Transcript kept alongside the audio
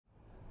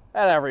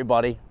Hello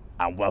everybody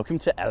and welcome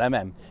to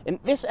LMM. In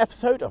this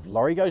episode of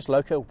Lawrie Goes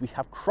Loco, we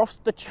have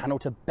crossed the channel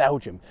to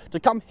Belgium to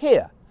come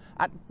here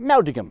at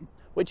Maldegem,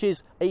 which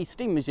is a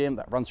steam museum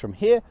that runs from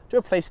here to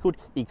a place called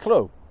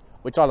Eeklo,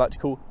 which I like to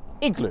call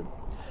Igloo.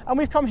 And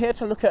we've come here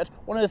to look at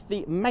one of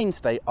the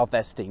mainstay of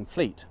their steam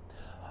fleet,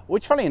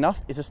 which funnily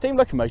enough is a steam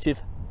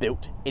locomotive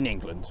built in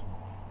England.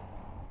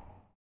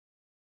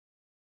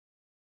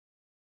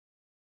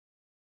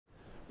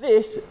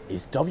 This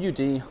is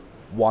WD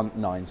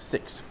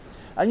 196.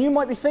 And you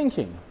might be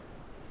thinking,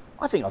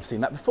 I think I've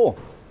seen that before.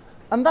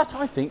 And that,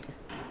 I think,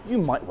 you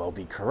might well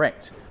be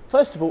correct.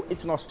 First of all,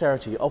 it's an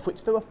austerity of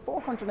which there were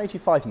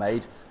 485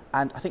 made,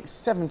 and I think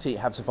 70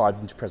 have survived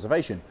into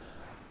preservation,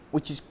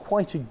 which is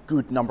quite a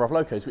good number of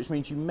locos, which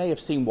means you may have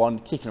seen one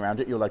kicking around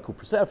at your local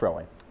preserve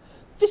railway.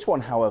 This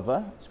one,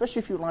 however,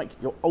 especially if you like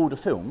your older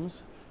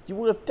films, you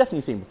will have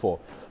definitely seen before.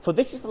 For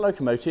this is the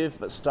locomotive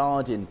that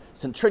starred in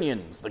St.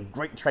 Trinian's The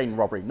Great Train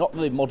Robbery, not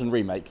the modern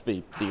remake,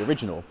 the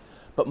original.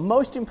 But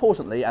most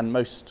importantly, and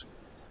most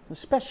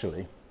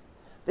especially,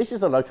 this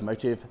is the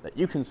locomotive that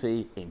you can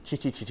see in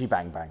Chitty Chitty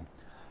Bang Bang.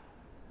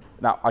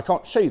 Now, I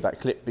can't show you that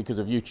clip because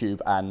of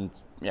YouTube and,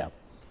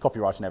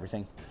 copyright and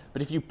everything.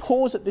 But if you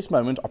pause at this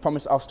moment, I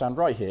promise I'll stand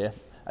right here,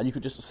 and you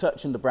could just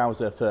search in the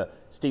browser for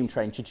Steam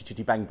Train Chitty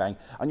Chitty Bang Bang,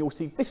 and you'll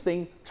see this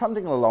thing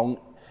trundling along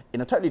in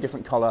a totally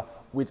different colour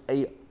with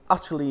a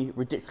utterly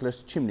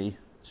ridiculous chimney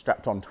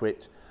strapped onto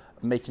it,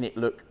 making it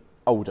look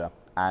older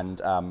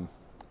and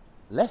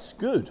less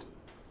good.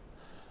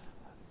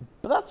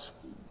 But that's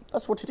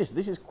what it is.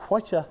 This is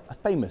quite a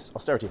famous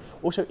austerity.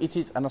 Also, it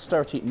is an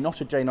austerity,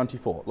 not a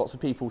J94. Lots of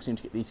people seem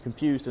to get these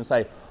confused and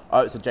say,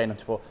 oh, it's a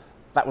J94.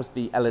 That was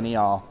the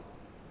LNER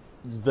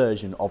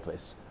version of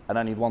this, and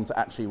only ones that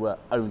actually were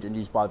owned and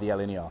used by the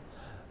LNER.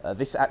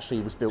 This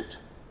actually was built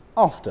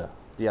after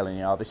the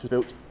LNER. This was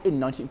built in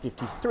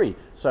 1953,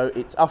 so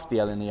it's after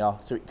the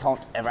LNER, so it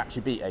can't ever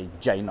actually be a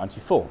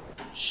J94.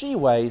 She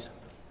weighs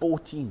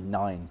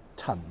 49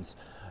 tonnes.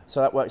 So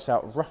that works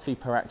out roughly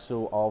per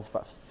axle of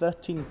about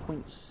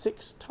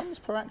 13.6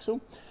 tonnes per axle.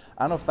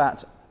 And of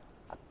that,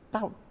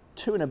 about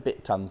 2 and a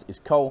bit tonnes is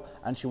coal,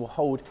 and she will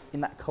hold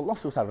in that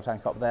colossal saddle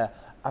tank up there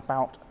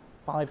about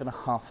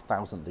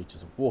 5,500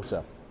 litres of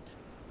water.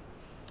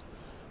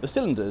 The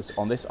cylinders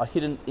on this are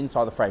hidden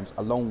inside the frames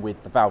along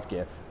with the valve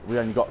gear. We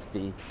only got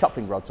the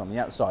coupling rods on the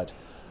outside.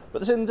 But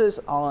the cylinders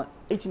are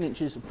 18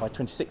 inches by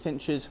 26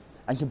 inches,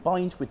 and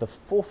combined with the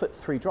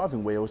 4'3"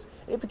 driving wheels,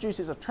 it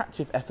produces a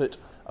tractive effort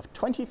of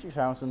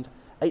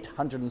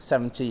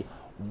 23,870,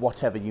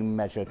 whatever you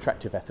measure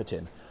tractive effort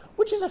in,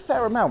 which is a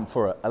fair amount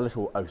for a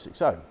little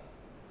 060.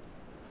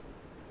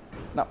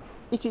 Now,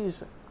 it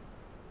is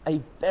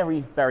a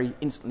very, very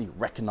instantly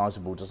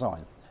recognisable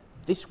design.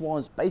 This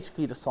was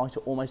basically the site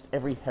of almost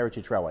every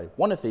heritage railway,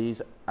 one of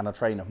these and a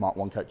train of Mark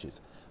I coaches.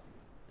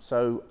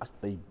 So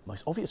the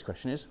most obvious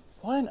question is,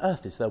 why on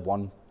earth is there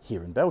one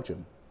here in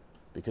Belgium?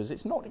 Because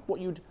it's not what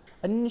you'd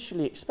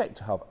initially expect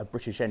to have a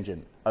British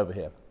engine over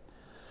here.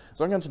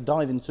 So I'm going to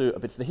dive into a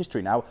bit of the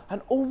history now,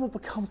 and all will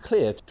become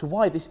clear to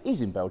why this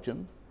is in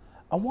Belgium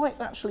and why it's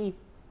actually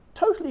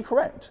totally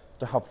correct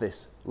to have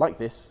this like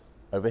this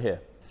over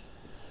here.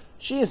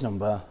 She is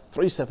number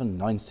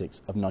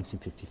 3796 of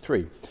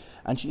 1953,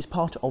 and she's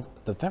part of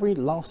the very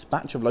last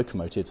batch of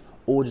locomotives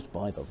ordered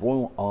by the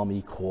Royal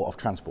Army Corps of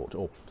Transport,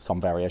 or some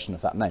variation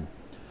of that name.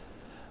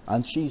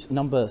 And she's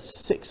number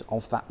 6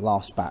 of that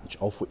last batch,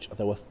 of which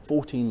there were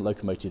 14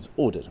 locomotives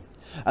ordered.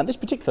 And this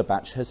particular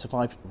batch has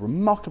survived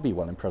remarkably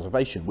well in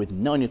preservation, with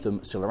 9 of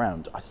them still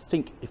around. I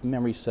think, if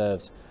memory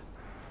serves,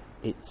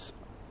 it's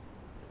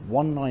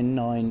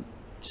 199,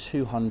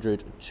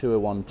 200,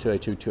 201,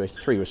 202,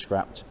 203 were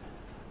scrapped,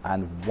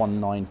 and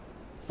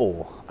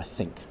 194, I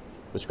think,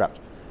 were scrapped.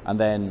 And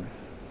then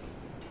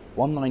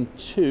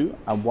 192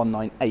 and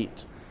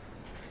 198,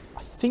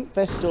 I think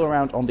they're still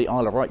around on the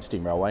Isle of Wight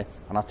Steam Railway,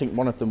 and I think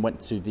one of them went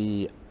to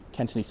the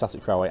Kent and East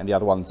Sussex Railway, and the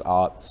other ones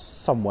are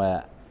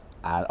somewhere,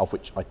 of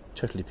which I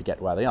totally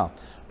forget where they are.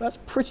 But that's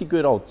pretty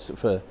good odds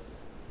for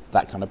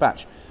that kind of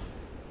batch.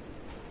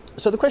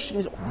 So the question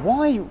is,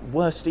 why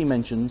were steam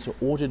engines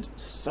ordered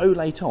so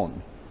late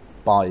on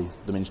by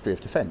the Ministry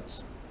of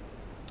Defence?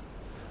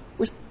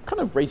 Which kind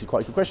of raises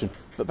quite a good question.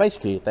 But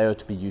basically, they were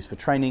to be used for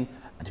training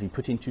and to be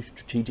put into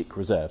strategic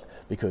reserve,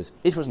 because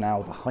it was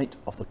now the height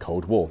of the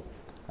Cold War.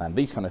 And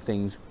these kind of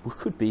things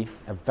could be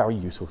a very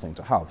useful thing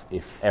to have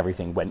if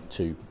everything went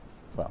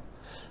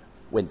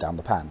down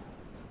the pan.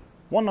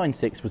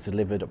 196 was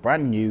delivered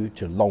brand new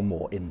to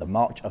Longmoor in the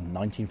March of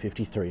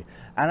 1953,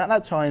 and at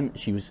that time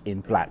she was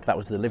in black. That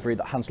was the livery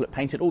that Hanslet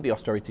painted all the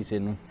austerities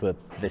in for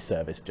this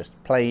service, just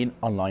plain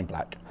online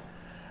black.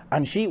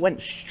 And she went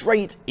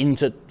straight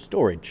into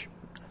storage,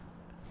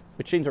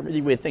 which seems a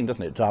really weird thing,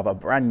 doesn't it, to have a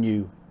brand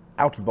new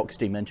out-of-the-box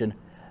steam engine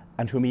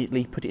and to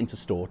immediately put it into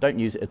store, don't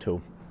use it at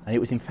all. And it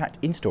was in fact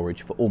in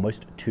storage for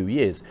almost 2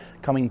 years,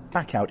 coming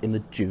back out in the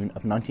June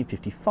of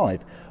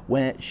 1955,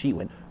 where she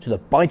went to the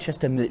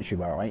Bicester Military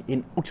Railway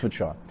in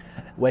Oxfordshire,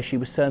 where she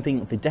was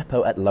serving the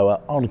depot at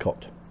Lower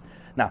Arncott.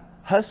 Now,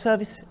 Her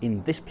service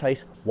in this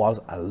place was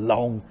a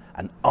long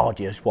and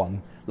arduous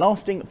one,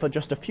 lasting for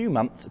just a few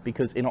months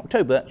because in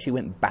October she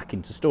went back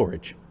into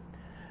storage.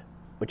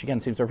 Which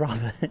again seems a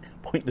rather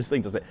pointless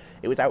thing, doesn't it?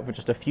 It was out for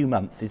just a few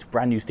months, this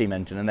brand new steam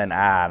engine, and then,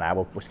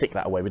 no, we'll stick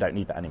that away, we don't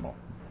need that anymore.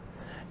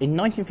 In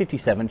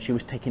 1957, she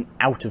was taken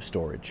out of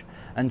storage,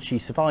 and she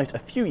survived a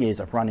few years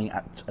of running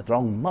at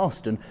Long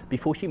Marston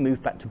before she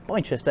moved back to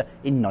Bicester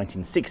in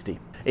 1960.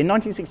 In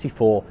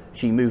 1964,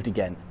 she moved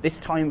again, this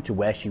time to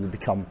where she would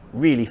become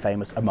really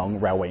famous among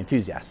railway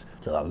enthusiasts,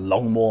 to the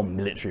Longmoor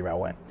Military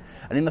Railway.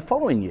 And in the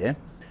following year,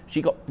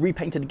 she got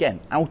repainted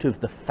again out of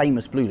the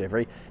famous blue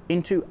livery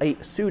into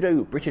a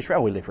pseudo-British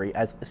Railway livery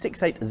as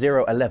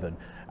 68011,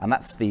 and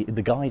that's the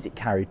guise it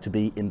carried to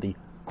be in the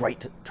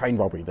Great Train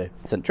Robbery, the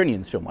St.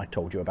 Trinian's film I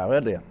told you about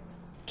earlier.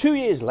 2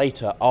 years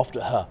later,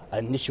 after her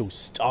initial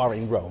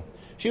starring role,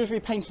 she was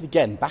repainted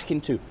again back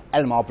into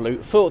LMR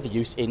blue for the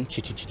use in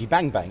Chitty Chitty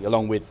Bang Bang,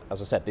 along with,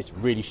 as I said, this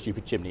really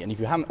stupid chimney. And if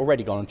you haven't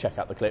already gone and checked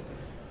out the clip,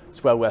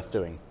 it's well worth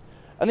doing.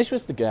 And this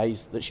was the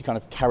gaze that she kind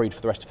of carried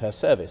for the rest of her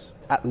service.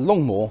 At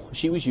Longmoor,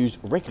 she was used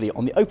regularly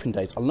on the open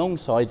days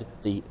alongside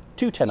the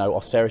 210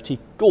 Austerity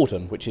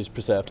Gordon, which is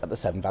preserved at the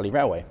Severn Valley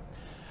Railway.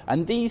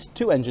 And these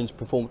two engines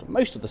performed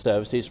most of the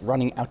services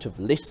running out of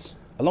lists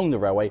along the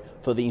railway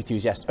for the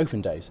enthusiast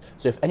open days.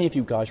 So if any of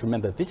you guys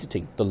remember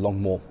visiting the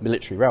Longmoor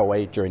Military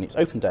Railway during its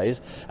open days,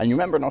 and you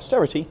remember an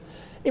austerity,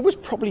 it was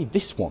probably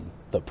this one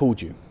that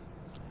pulled you.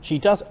 She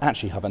does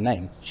actually have a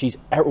name. She's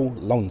Errol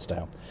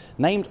Lonsdale,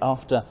 named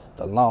after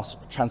the last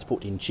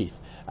Transport-in-Chief,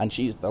 and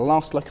she's the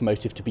last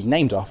locomotive to be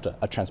named after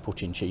a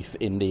Transport-in-Chief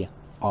in the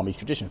Army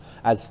tradition,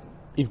 as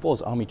it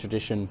was Army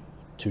tradition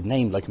to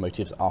name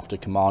locomotives after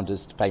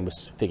commanders,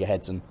 famous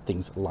figureheads and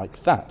things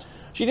like that.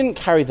 She didn't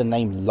carry the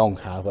name long,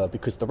 however,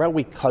 because the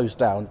railway closed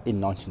down in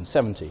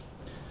 1970.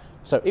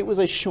 So it was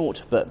a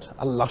short but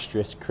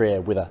illustrious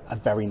career with a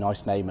very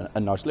nice name and a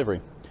nice livery.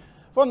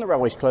 From the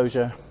railway's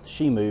closure,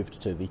 she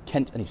moved to the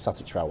Kent and East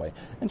Sussex Railway,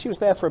 and she was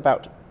there for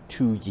about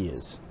 2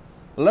 years.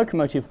 The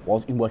locomotive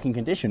was in working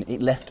condition.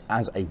 It left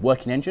as a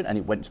working engine and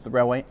it went to the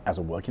railway as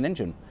a working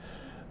engine.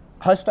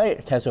 Her stay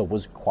at Keswick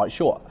was quite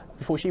short,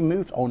 before she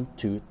moved on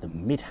to the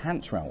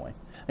Mid-Hants Railway.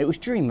 It was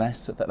during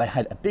this that they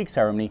had a big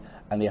ceremony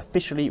and they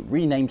officially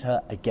renamed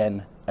her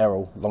again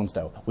Errol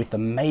Lonsdale, with the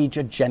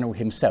Major General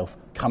himself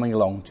coming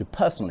along to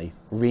personally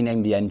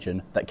rename the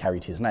engine that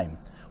carried his name,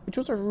 which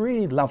was a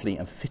really lovely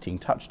and fitting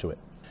touch to it.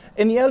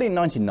 In the early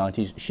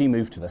 1990s, she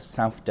moved to the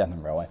South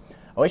Devon Railway,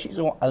 where she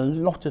saw a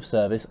lot of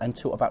service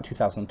until about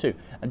 2002,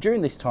 and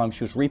during this time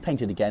she was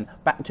repainted again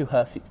back to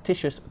her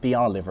fictitious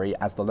BR livery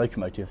as the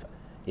locomotive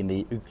in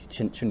the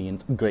St.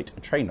 Trinian's Great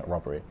Train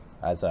Robbery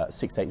as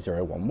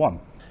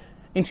 68011.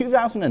 In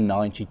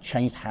 2009, she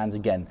changed hands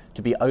again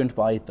to be owned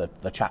by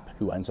the chap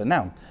who owns her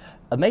now,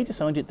 and they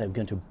decided they were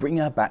going to bring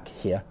her back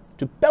here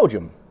to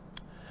Belgium,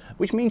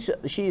 which means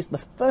that she is the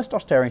first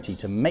austerity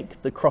to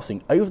make the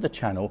crossing over the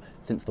channel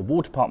since the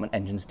War Department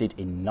engines did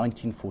in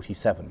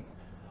 1947.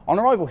 On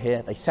arrival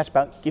here, they set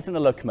about giving the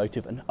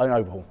locomotive an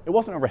overhaul. It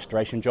wasn't a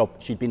restoration job,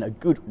 she'd been a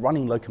good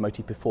running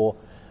locomotive before,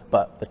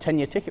 but the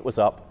 10-year ticket was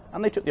up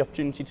and they took the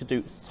opportunity to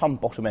do some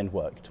bottom-end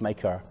work to make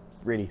her a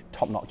really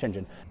top-notch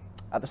engine.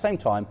 At the same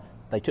time,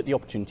 they took the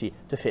opportunity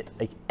to fit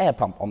an air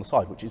pump on the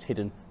side, which is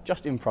hidden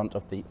just in front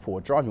of the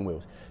forward driving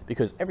wheels,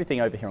 because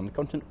everything over here on the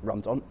continent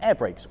runs on air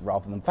brakes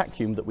rather than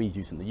vacuum that we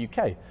use in the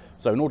UK.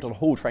 So in order to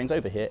haul trains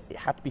over here, it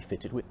had to be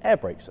fitted with air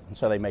brakes, and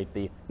so they made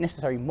the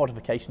necessary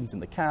modifications in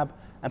the cab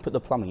and put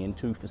the plumbing in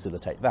to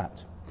facilitate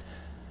that.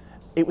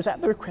 It was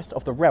at the request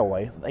of the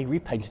railway that they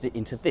repainted it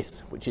into this,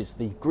 which is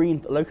the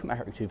green that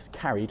locomotives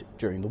carried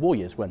during the war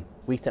years when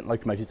we sent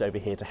locomotives over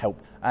here to help,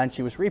 and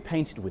she was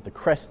repainted with the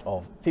crest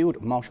of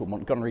Field Marshal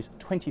Montgomery's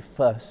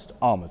 21st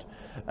Armoured,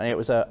 and it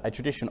was a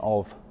tradition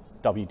of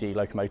WD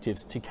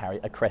locomotives to carry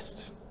a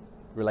crest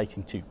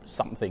relating to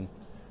something,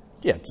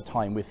 yeah, to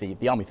tie in with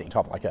the army thing, to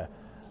have like a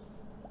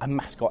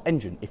mascot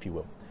engine, if you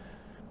will.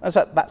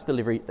 That's the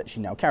livery that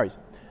she now carries.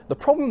 The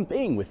problem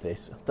being with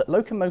this, that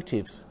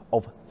locomotives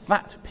of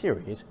that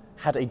period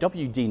had a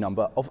WD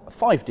number of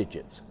 5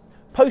 digits.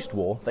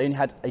 Post-war, they only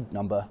had a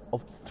number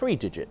of 3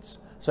 digits.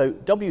 So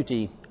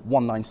WD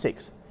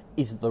 196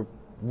 is the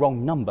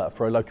wrong number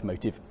for a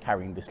locomotive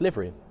carrying this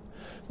livery.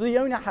 So the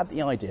owner had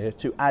the idea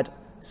to add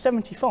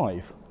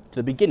 75 to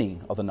the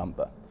beginning of the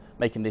number,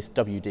 making this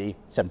WD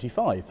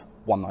 75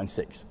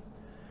 196,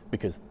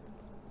 because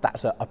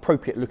that's an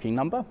appropriate looking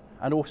number,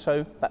 and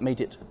also that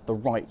made it the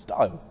right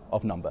style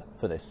of number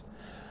for this.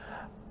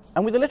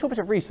 And with a little bit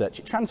of research,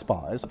 it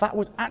transpires that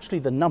was actually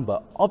the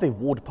number of a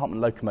War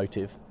Department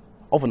locomotive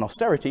of an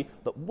austerity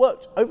that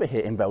worked over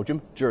here in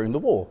Belgium during the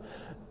war.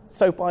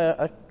 So by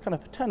a kind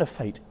of turn of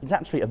fate, it's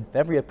actually a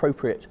very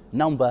appropriate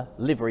number,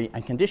 livery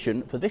and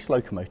condition for this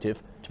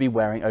locomotive to be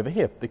wearing over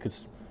here,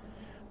 because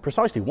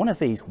precisely one of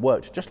these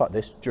worked just like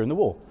this during the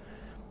war.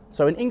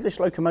 So an English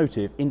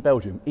locomotive in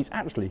Belgium is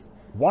actually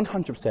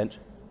 100%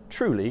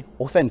 truly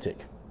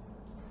authentic.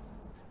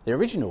 The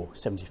original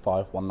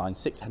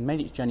 75196 had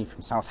made its journey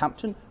from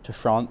Southampton to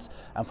France,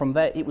 and from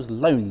there it was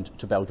loaned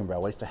to Belgian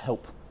Railways to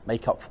help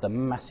make up for the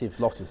massive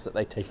losses that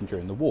they'd taken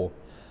during the war.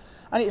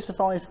 And it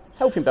survived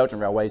helping Belgian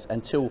railways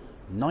until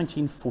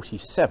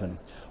 1947,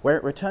 where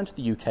it returned to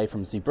the UK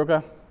from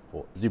Zeebrugge,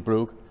 or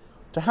Zeebrugge,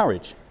 to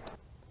Harwich.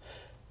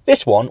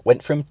 This one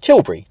went from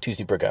Tilbury to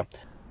Zeebrugge,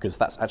 because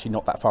that's actually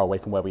not that far away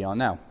from where we are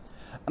now.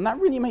 And that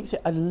really makes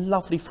it a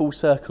lovely full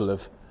circle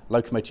of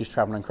locomotives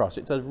travelling across.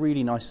 It's a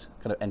really nice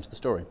kind of end to the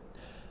story.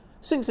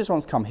 Since this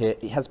one's come here,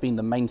 it has been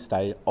the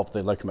mainstay of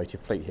the locomotive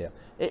fleet here.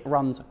 It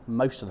runs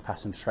most of the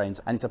passenger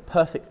trains and it's a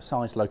perfect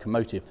sized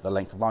locomotive for the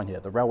length of line here.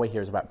 The railway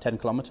here is about 10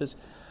 kilometres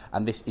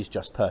and this is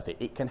just perfect.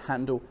 It can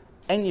handle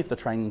any of the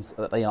trains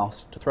that they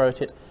ask to throw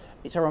at it.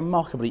 It's a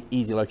remarkably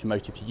easy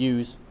locomotive to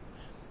use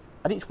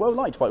and it's well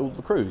liked by all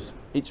the crews.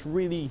 It's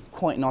really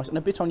quite nice and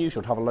a bit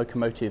unusual to have a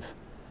locomotive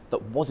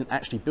that wasn't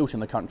actually built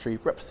in the country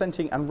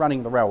representing and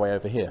running the railway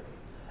over here.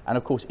 And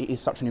of course it is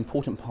such an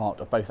important part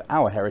of both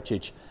our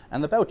heritage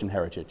and the Belgian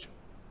heritage.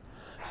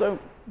 So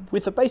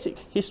with the basic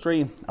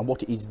history and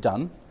what it is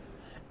done,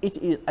 it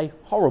is a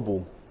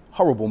horrible,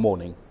 horrible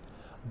morning.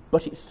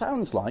 But it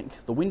sounds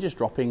like the wind is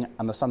dropping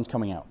and the sun's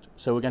coming out.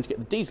 So we're going to get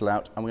the diesel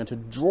out and we're going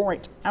to draw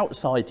it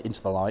outside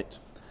into the light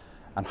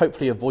and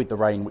hopefully avoid the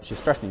rain which is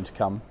threatening to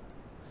come.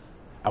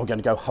 And we're going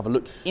to go have a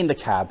look in the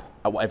cab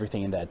at what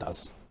everything in there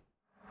does.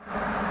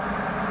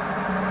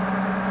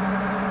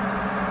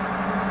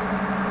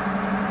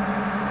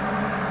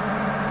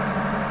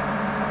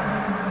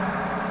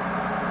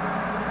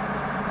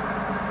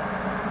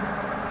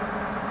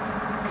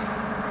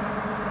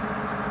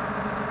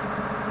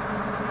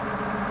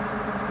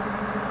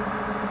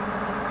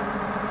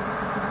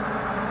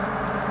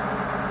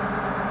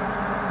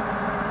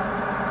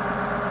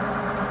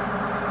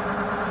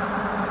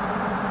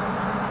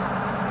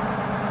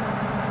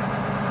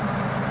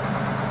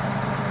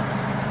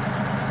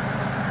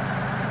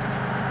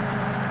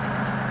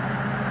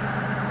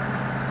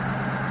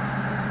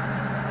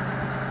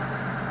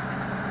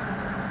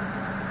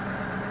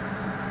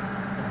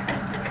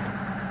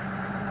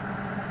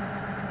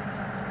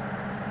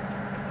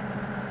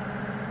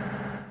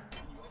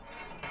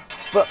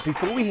 But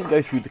before we can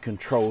go through the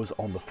controls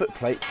on the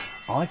footplate,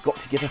 I've got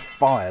to get a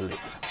fire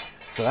lit.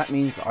 So that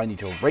means I need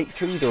to rake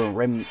through the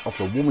remnants of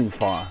the warming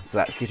fire. So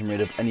that's getting rid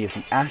of any of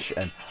the ash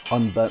and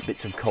unburnt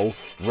bits of coal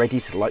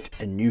ready to light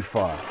a new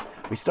fire.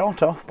 We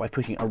start off by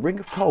putting a ring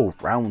of coal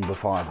round the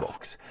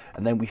firebox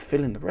and then we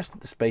fill in the rest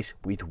of the space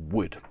with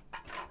wood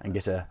and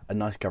get a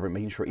nice cover,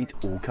 making sure it's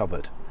all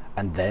covered.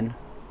 And then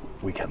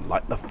we can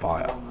light the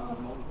fire.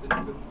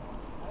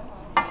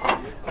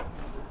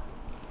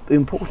 The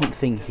important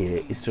thing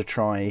here is to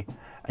try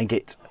and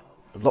get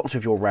lots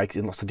of your rags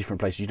in lots of different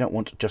places. You don't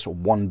want just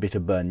one bit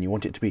of burn. You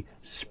want it to be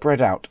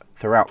spread out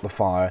throughout the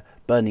fire,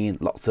 burning in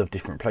lots of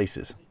different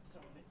places.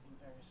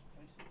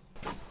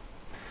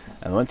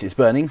 And once it's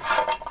burning,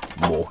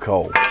 more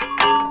coal.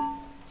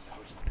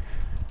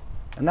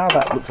 And now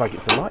that looks like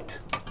it's alight,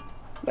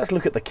 let's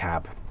look at the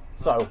cab.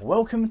 So,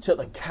 welcome to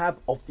the cab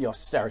of the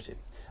Austerity.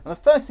 And the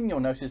first thing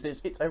you'll notice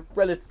is it's a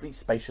relatively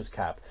spacious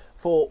cab.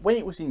 For when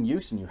it was in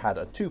use and you had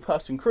a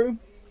two-person crew,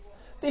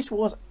 this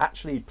was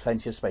actually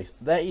plenty of space.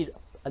 There is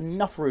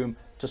enough room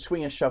to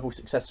swing a shovel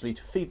successfully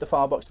to feed the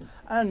firebox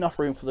and enough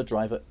room for the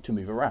driver to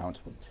move around.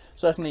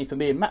 Certainly for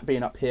me and Matt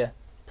being up here,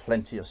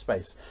 plenty of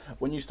space.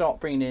 When you start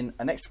bringing in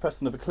an extra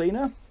person of a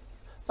cleaner,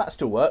 that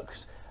still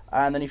works.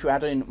 And then if you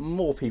add in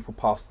more people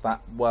past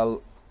that,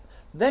 well,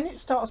 then it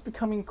starts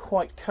becoming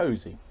quite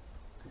cosy.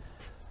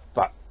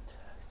 But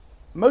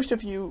most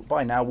of you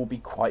by now will be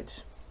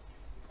quite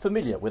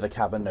familiar with a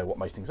cab and know what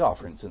most things are.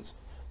 For instance,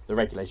 the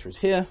regulator is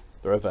here,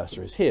 the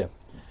reverser is here.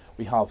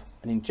 We have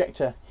an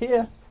injector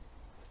here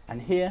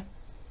and here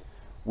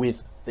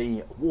with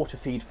the water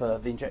feed for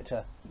the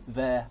injector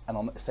there and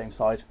on the same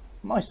side,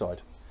 my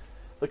side.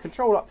 The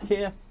control up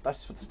here,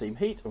 that's for the steam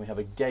heat, and we have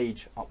a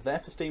gauge up there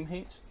for steam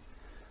heat.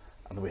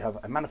 And then we have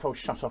a manifold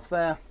shut off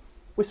there,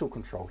 whistle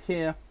control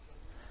here.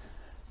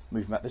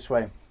 Moving back this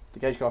way, the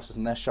gauge glasses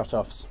and their shut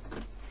offs.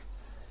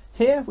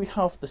 Here we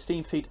have the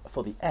steam feed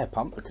for the air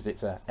pump because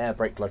it's an air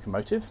brake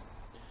locomotive.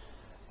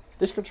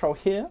 This control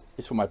here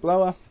is for my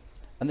blower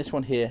and this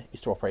one here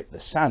is to operate the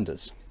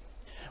sanders.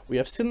 We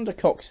have cylinder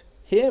cocks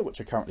here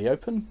which are currently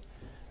open,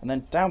 and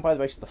then down by the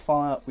base of the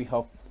fire we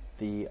have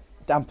the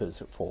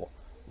dampers for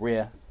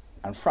rear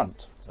and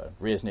front. So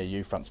rear's near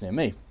you, front's near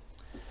me.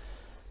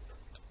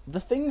 The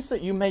things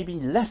that you may be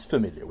less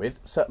familiar with,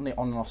 certainly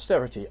on an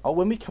Austerity, are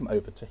when we come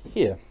over to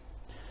here.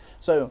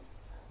 So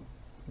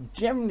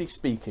generally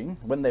speaking,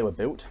 when they were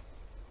built,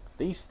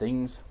 these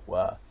things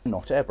were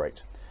not air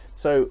braked.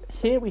 So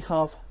here we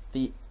have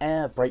the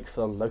air brake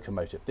for the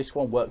locomotive. This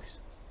one works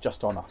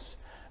just on us.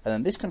 And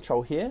then this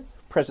control here,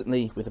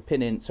 presently with a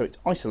pin in so it's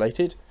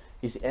isolated,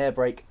 is the air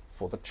brake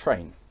for the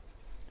train.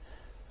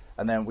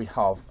 And then we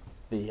have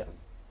the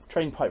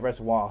train pipe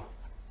reservoir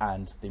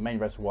and the main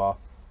reservoir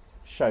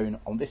shown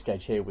on this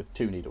gauge here with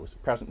two needles.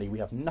 Presently we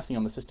have nothing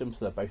on the system,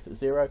 so they're both at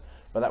 0,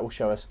 but that will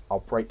show us our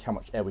brake, how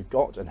much air we've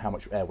got and how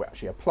much air we're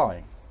actually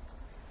applying.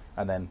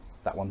 And then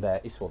that one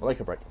there is for the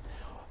loco brake.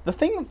 The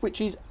thing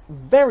which is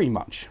very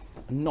much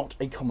not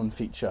a common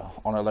feature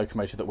on a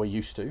locomotive that we're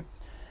used to,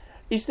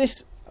 is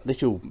this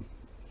little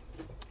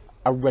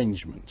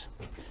arrangement.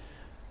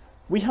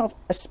 We have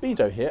a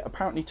speedo here,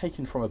 apparently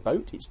taken from a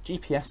boat. It's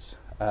GPS,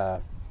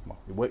 well,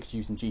 it works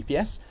using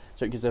GPS,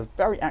 so it gives a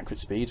very accurate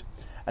speed.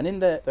 And in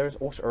there is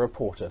also a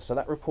reporter, so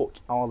that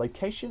reports our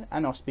location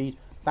and our speed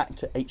back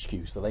to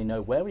HQ, so they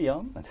know where we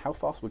are and how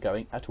fast we're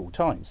going at all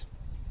times.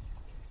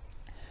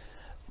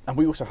 And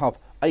we also have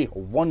a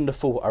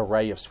wonderful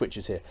array of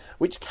switches here,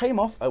 which came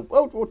off a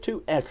World War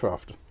II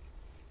aircraft.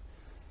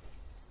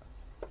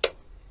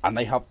 And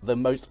they have the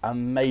most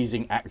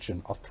amazing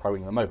action of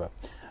throwing them over.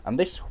 And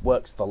this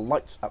works the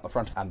lights at the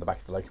front and the back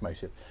of the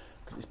locomotive,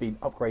 because it's been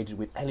upgraded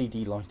with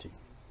LED lighting.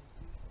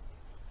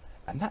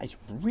 And that is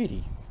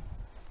really,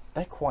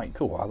 they're quite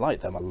cool. I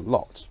like them a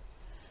lot.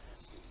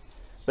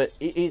 But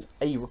it is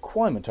a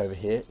requirement over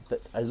here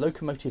that a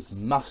locomotive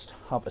must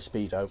have a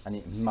speedo and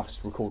it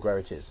must record where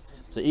it is.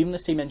 So even a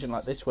steam engine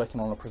like this working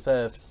on a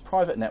preserved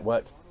private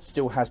network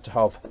still has to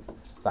have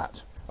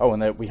that. Oh,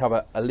 and there we have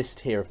a list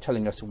here of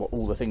telling us what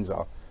all the things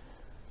are.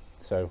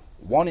 So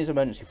 1 is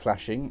emergency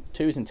flashing,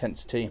 2 is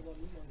intensity,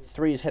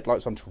 3 is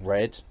headlights onto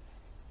red,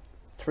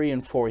 3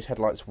 and 4 is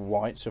headlights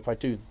white. So if I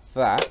do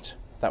that,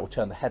 that will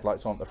turn the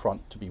headlights on at the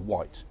front to be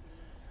white.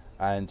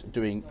 And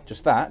doing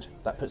just that,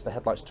 that puts the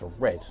headlights to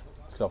red.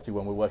 Because obviously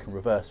when we're working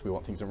reverse, we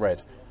want things in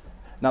red.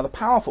 Now the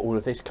power for all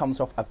of this comes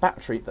off a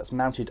battery that's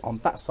mounted on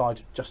that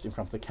side just in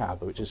front of the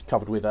cab, which is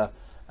covered with a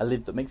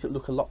lid that makes it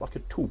look a lot like a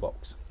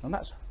toolbox. And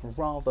that's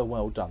rather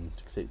well done,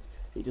 because it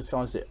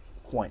disguises it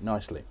quite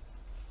nicely.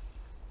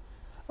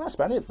 That's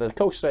about it. The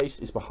coal space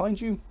is behind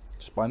you,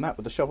 just by Matt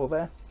with the shovel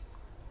there.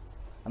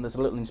 And there's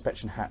a little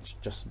inspection hatch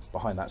just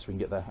behind that so we can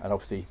get there. And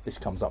obviously this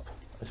comes up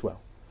as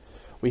well.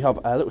 We have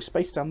a little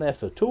space down there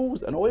for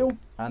tools and oil,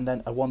 and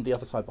then a one the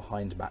other side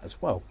behind Matt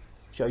as well,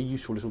 which are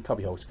useful little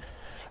cubby holes.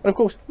 And of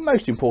course,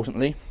 most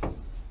importantly,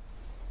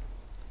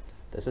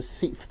 there's a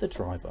seat for the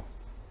driver.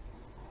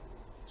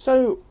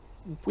 So,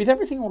 with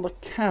everything on the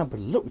cab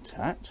looked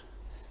at,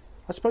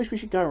 I suppose we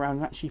should go around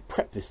and actually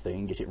prep this thing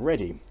and get it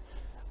ready.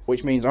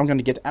 Which means I'm going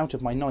to get out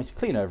of my nice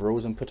clean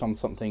overalls and put on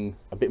something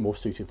a bit more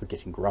suited for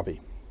getting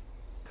grubby.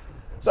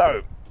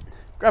 So,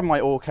 grab my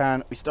oil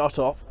can, we start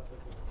off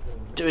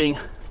doing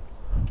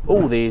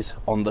all these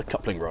on the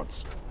coupling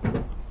rods.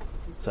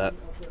 So,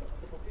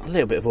 a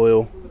little bit of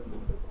oil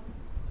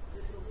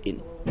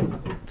in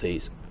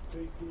these,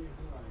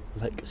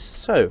 like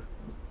so.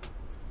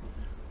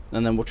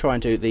 And then we'll try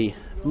and do the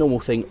normal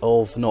thing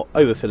of not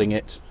overfilling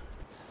it.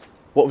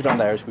 What we've done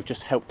there is we've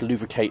just helped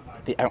lubricate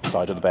the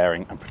outside of the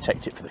bearing and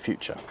protect it for the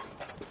future.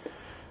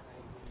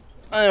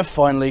 And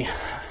finally,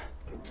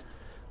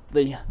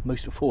 the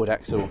most forward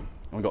axle.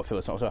 We've got to fill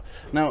this up as well.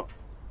 Now,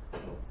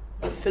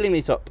 filling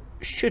these up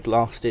should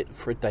last it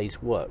for a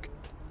day's work.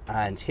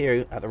 And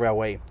here at the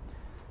railway,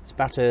 it's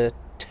about a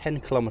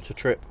 10-kilometre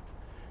trip.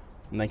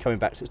 And then coming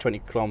back to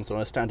 20 kilometres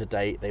on a standard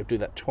day, they'll do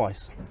that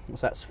twice.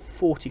 So that's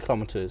 40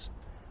 kilometres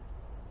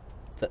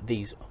that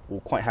these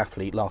will quite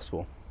happily last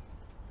for.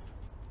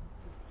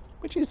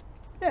 Which is,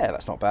 yeah,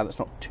 that's not bad. That's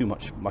not too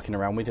much mucking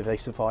around with if they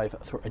survive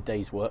through a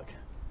day's work.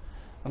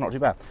 That's not too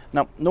bad.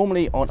 Now,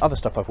 normally on other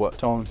stuff I've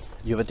worked on,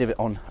 you have a divot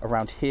on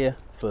around here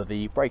for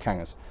the brake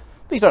hangers.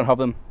 These don't have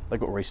them. They've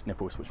got raised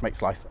nipples, which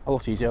makes life a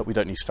lot easier. We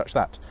don't need to touch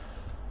that.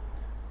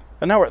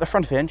 And now we're at the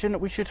front of the engine,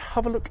 we should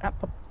have a look at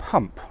the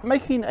pump.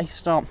 Making a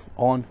start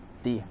on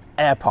the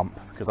air pump,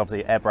 because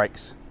obviously air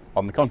brakes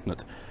on the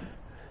continent.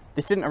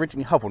 This didn't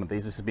originally have one of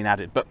these, this has been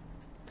added, but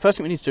first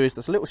thing we need to do is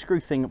there's a little screw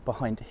thing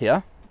behind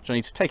here, which I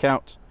need to take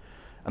out,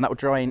 and that will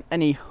drain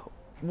any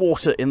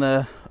water in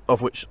there,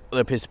 of which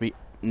there appears to be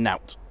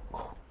nout.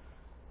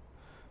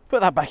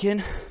 Put that back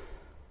in,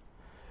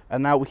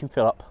 and now we can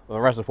fill up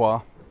the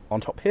reservoir on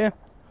top here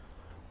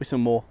with some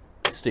more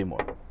steam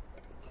oil,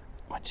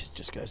 which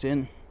just goes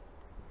in.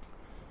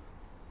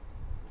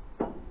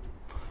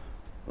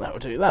 That will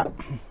do that.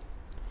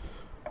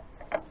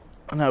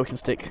 And now we can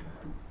stick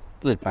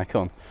the lid back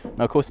on.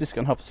 Now of course this is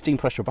going to have steam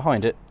pressure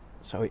behind it,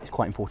 so it's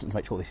quite important to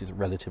make sure this is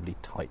relatively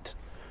tight.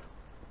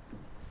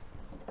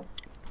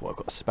 Well, I've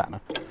got a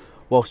spanner,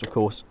 whilst of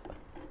course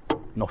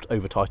not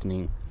over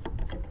tightening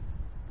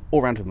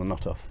or rounding the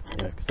nut off, you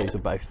know, because these are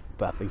both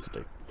bad things to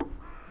do.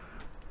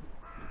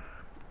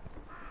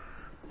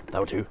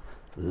 That'll do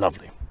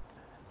lovely.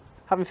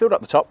 Having filled up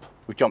the top,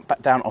 we've jumped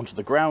back down onto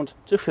the ground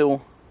to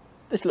fill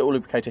this little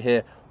lubricator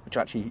here, which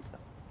actually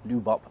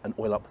lube up and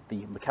oil up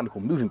the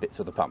mechanical moving bits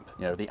of the pump,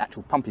 you know, the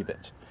actual pumpy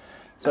bit.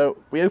 So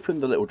we open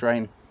the little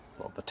drain,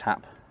 well, the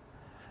tap,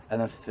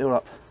 and then fill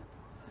up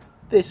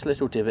this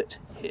little divot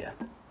here.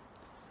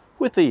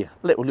 With the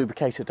little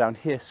lubricator down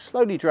here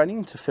slowly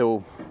draining to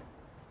fill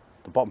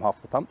the bottom half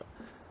of the pump,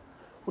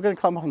 we're going to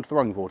climb up onto the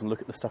running board and look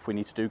at the stuff we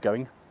need to do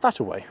going that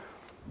away.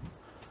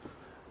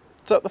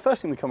 So the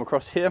first thing we come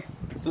across here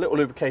is the little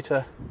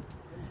lubricator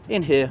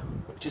in here,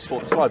 which is for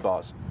the slide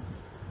bars.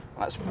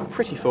 That's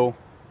pretty full.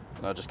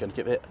 I'm just going to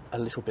give it a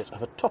little bit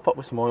of a top up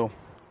with some oil.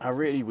 Now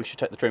really we should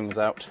take the trimmings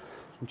out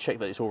and check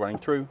that it's all running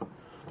through,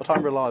 but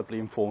I'm reliably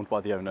informed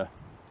by the owner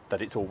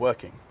that it's all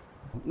working.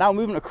 Now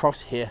moving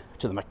across here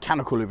to the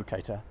mechanical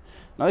lubricator.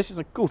 Now this is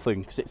a cool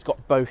thing because it's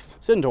got both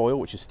cylinder oil,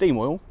 which is steam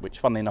oil, which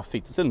funnily enough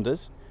feeds the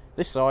cylinders,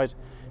 this side,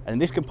 and in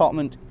this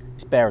compartment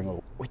is bearing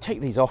oil. We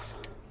take these off,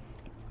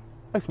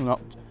 open them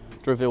up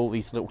to reveal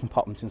these little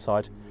compartments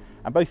inside,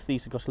 and both of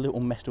these have got a little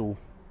metal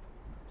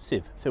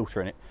sieve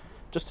filter in it,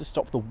 just to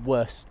stop the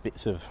worst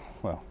bits of,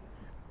 well,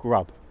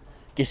 grub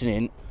getting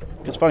in,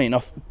 because funny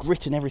enough,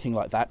 grit and everything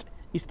like that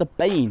is the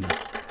bane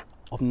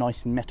of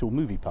nice metal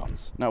movie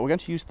parts. Now we're going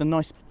to use the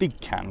nice big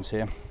cans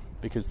here,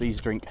 because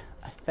these drink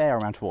a fair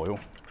amount of oil.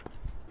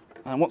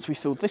 And once we've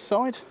filled this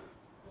side,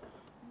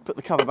 put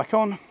the cover back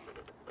on,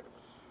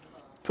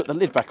 put the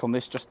lid back on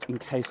this just in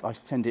case I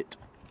send it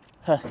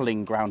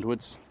hurtling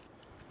groundwards,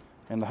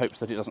 in the hopes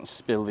that it doesn't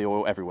spill the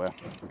oil everywhere,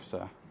 because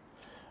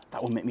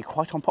that will make me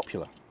quite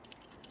unpopular.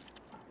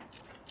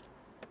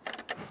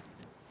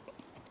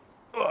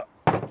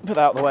 Put that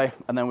out of the way,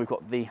 and then we've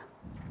got the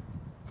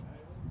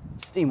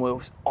steam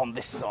oils on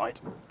this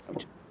side,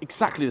 which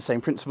exactly the same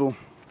principle,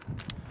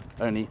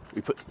 only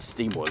we put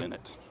steam oil in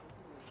it.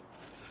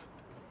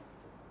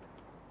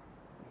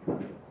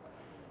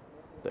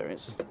 There it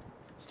is.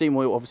 Steam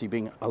oil obviously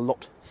being a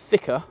lot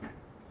thicker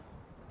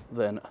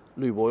than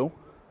lube oil.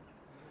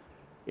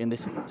 In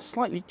this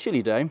slightly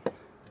chilly day,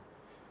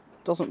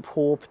 doesn't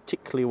pour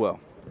particularly well.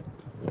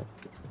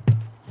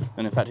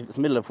 And in fact, if it's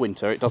the middle of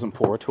winter, it doesn't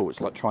pour at all.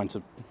 It's like trying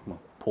to, well,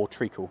 pour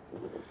treacle.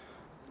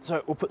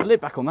 So we'll put the lid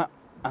back on that,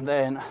 and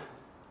then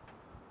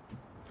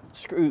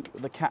screw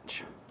the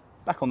catch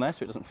back on there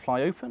so it doesn't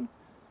fly open.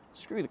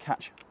 Screw the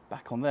catch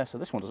back on there so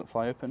this one doesn't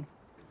fly open.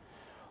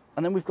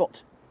 And then we've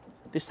got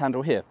this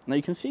handle here. Now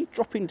you can see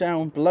dropping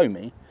down below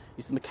me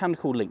is the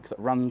mechanical link that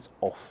runs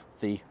off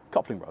the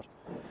coupling rod.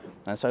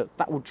 And so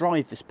that will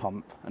drive this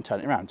pump and turn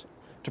it around.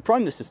 To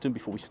prime the system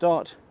before we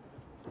start,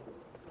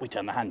 we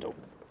turn the handle.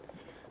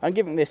 And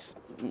giving this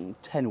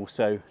 10 or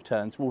so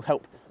turns will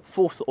help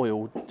force the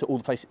oil to all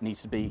the place it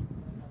needs to be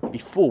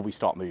before we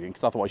start moving,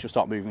 because otherwise you'll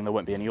start moving and there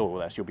won't be any oil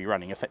there, so you'll be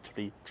running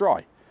effectively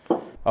dry.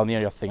 And the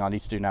only other thing I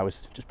need to do now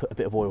is just put a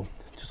bit of oil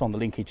just on the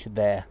linkage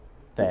there,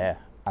 there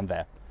and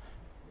there,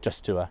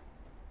 just to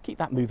keep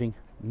that moving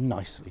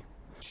nicely.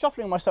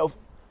 Shuffling myself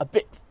a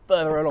bit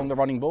further along the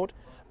running board.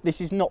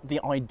 This is not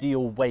the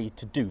ideal way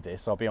to do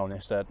this, I'll be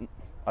honest.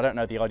 I don't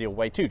know the ideal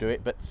way to do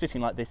it, but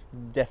sitting like this,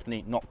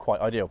 definitely not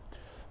quite ideal.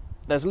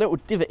 There's a little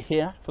divot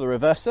here for the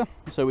reverser,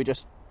 so we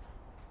just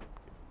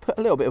put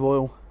a little bit of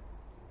oil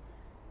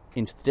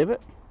into the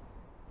divot,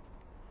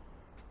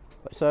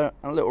 like so,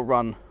 and a little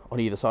run on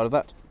either side of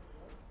that.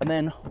 And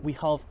then we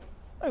have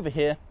over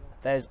here,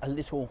 there's a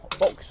little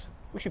box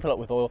which we fill up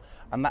with oil,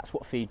 and that's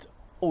what feeds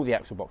all the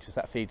axle boxes.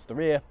 That feeds the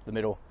rear, the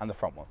middle, and the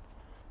front one.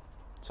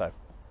 So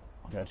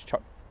I'm going to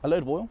chuck a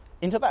load of oil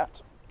into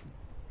that.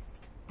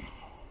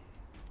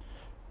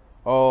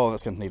 Oh,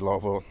 that's going to need a lot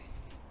of oil.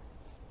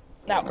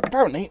 Now,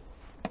 apparently,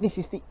 this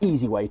is the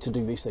easy way to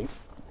do these things.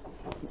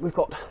 We've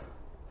got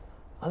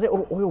a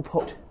little oil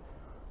pot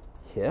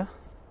here.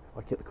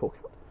 If I get the cork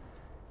out,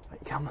 there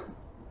you come.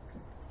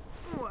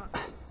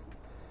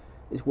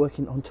 It's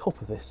working on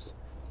top of this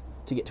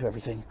to get to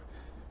everything,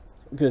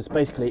 because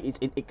basically it's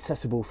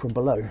inaccessible from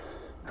below,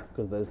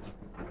 because there's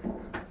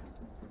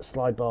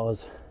slide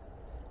bars,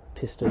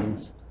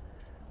 pistons,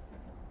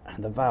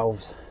 and the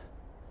valves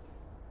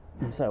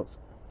themselves.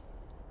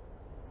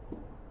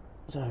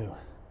 So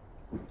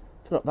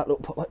fill up that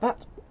little pot like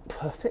that,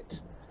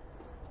 perfect.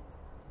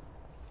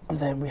 And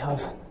then we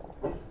have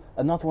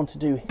another one to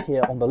do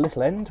here on the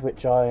little end,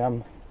 which I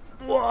am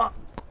not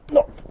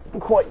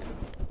quite.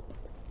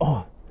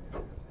 Oh,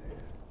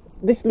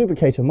 this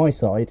lubricator on my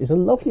side is a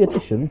lovely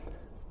addition,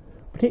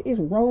 but it is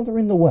rather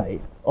in the way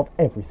of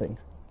everything.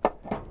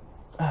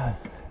 A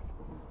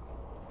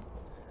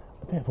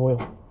bit of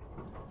oil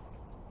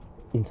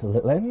into the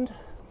little end,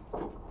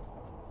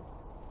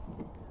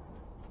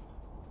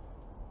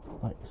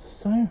 like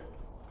so.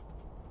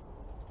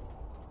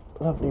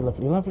 Lovely,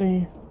 lovely,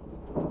 lovely.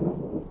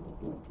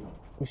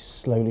 We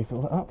slowly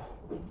fill that up.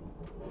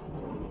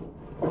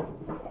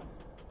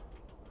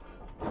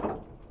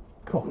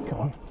 Come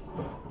on.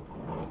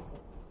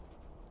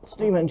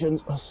 Steam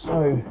engines are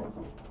so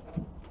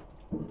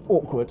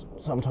awkward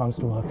sometimes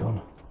to work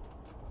on.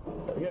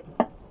 There we go.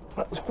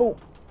 That's full.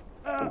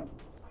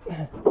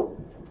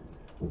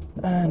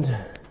 And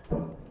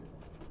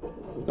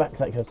back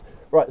that goes.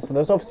 Right, so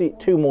there's obviously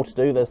two more to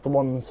do. There's the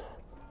ones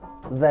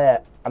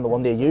there and the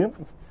one near you.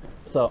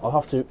 So I'll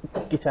have to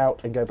get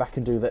out and go back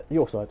and do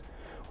your side.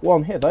 While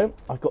I'm here though,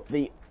 I've got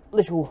the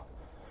little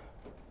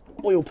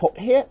oil pot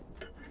here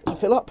to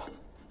fill up,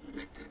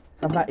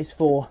 and that is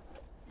for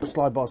the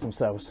slide bars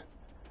themselves.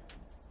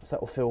 So that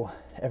will fill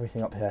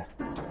everything up here.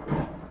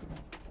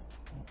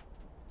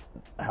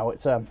 How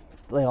it's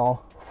they are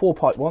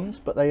 4-pipe ones,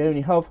 but they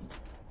only have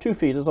 2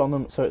 feeders on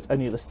them, so it's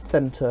only the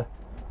centre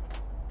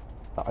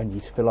that I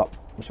need to fill up,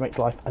 which makes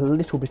life a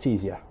little bit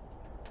easier.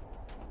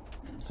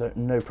 So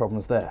no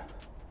problems there.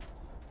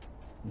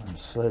 And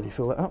slowly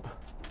fill that up.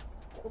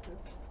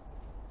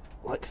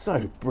 Like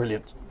so.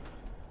 Brilliant.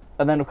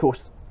 And then of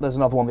course there's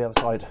another one on the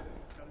other side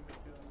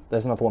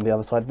There's another one on the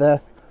other side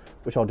there,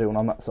 which I'll do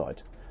on that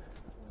side.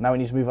 Now we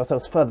need to move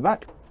ourselves further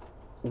back,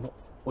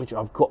 which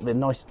I've got the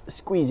nice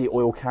squeezy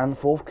oil can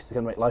for, because it's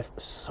going to make life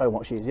so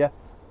much easier.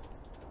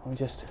 And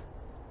just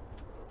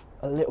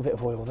a little bit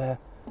of oil there,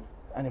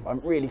 and if I'm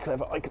really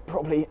clever, I could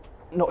probably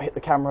not hit the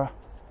camera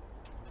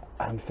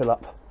and fill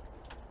up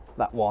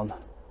that one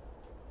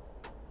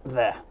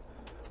there.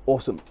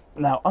 Awesome.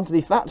 Now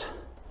underneath that,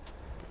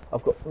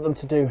 I've got them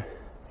to do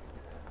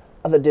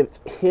other divots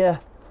here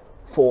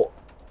for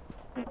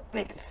the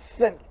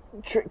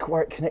eccentric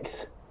where it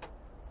connects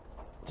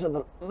to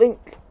the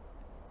link.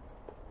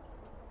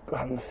 Go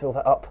ahead and fill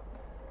that up.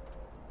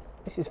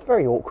 This is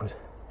very awkward.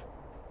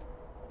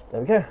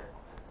 There we go.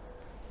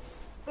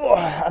 Oh,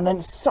 and then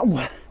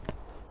somewhere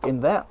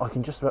in there, I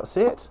can just about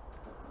see it.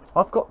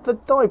 I've got the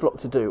die block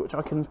to do, which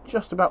I can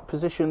just about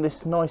position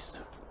this nice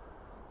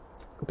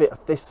bit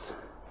of this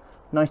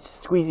nice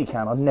squeezy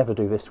can. I'd never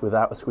do this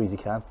without a squeezy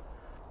can.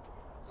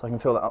 So I can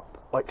fill that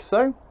up like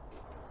so.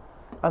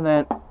 And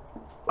then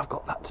I've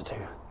got that to do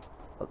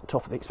at the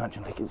top of the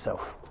expansion link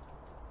itself.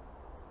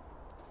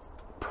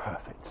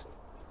 Perfect.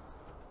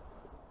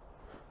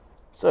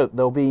 So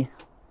there'll be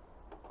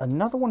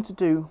another one to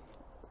do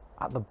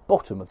at the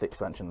bottom of the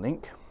expansion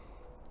link.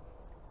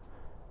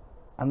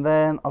 And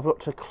then I've got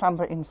to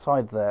clamber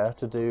inside there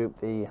to do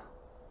the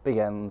big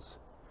ends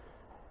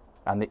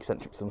and the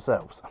eccentrics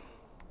themselves.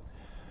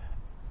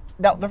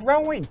 Now the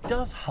railway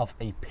does have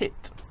a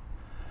pit,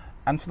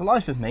 and for the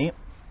life of me,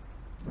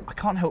 I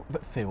can't help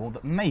but feel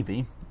that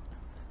maybe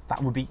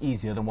that would be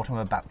easier than what I'm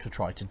about to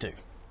try to do.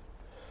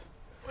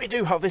 We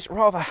do have this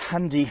rather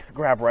handy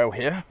grab rail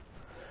here,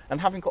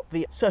 and having got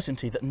the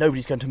certainty that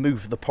nobody's going to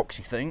move the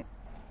epoxy thing.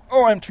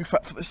 Oh, I'm too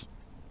fat for this.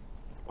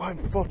 I'm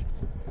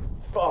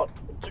far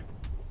too...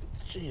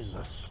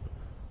 Jesus.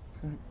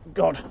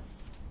 God.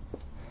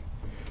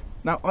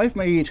 Now, I've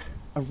made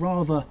a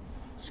rather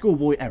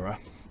schoolboy error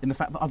in the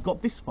fact that I've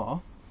got this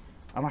far,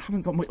 and I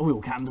haven't got my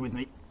oil cans with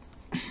me.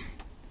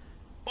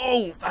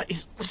 Oh, that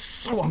is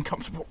so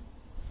uncomfortable.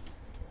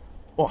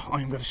 Oh,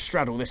 I'm going to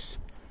straddle this.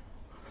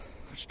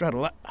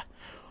 Straddle that.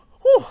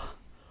 Oh,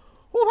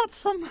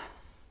 that's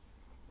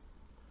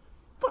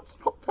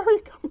not very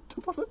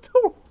comfortable at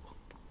all.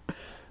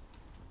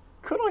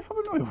 Could I have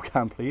an oil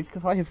can, please?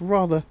 Because I have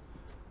rather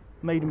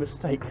made a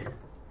mistake.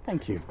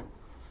 Thank you.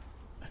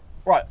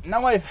 Right,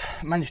 now I've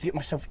managed to get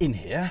myself in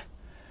here,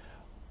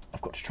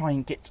 I've got to try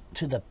and get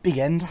to the big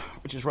end,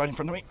 which is right in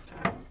front of me.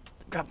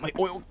 Grab my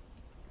oil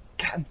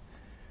can.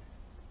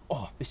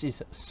 Oh, this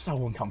is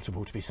so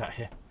uncomfortable to be sat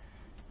here.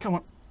 Come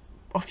on,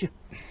 off you.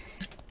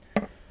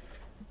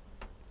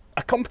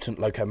 A competent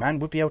loco man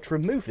would be able to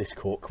remove this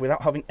cork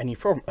without having any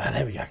problem.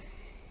 There we go.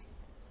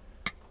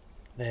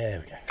 There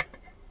we go.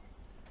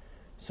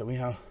 So we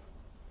have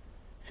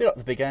fill up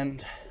the big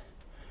end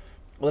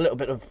with a little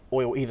bit of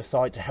oil either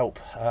side to help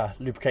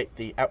lubricate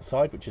the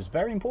outside, which is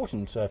very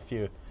important if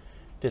you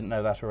didn't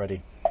know that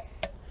already.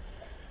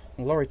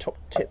 And Lawrie top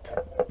tip,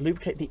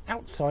 lubricate the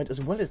outside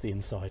as well as the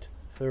inside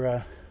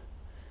for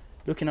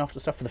looking after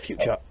stuff for the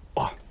future.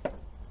 Oh,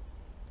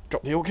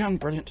 drop the oil can,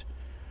 brilliant.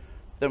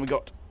 Then we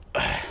got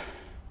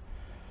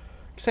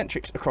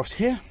eccentrics across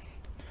here.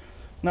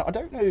 Now I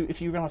don't know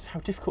if you realise how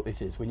difficult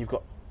this is when you've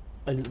got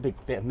a little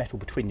bit of metal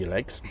between your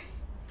legs,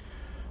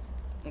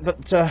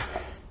 but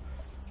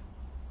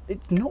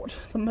it's not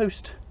the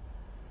most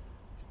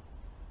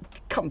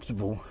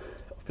comfortable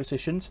of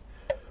positions,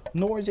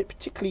 nor is it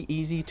particularly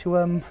easy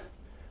to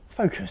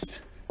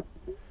focus.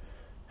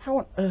 How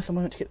on earth am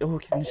I meant to get the oil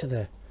can into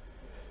there?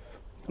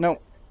 Now,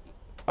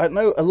 I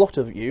know a lot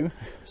of you,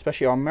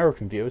 especially our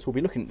American viewers, will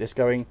be looking at this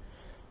going,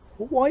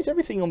 well, why is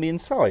everything on the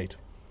inside?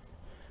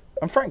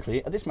 And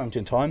frankly, at this moment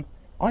in time,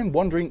 I'm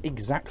wondering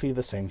exactly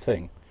the same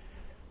thing.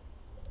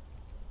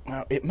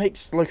 Now, it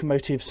makes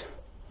locomotives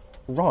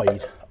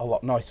ride a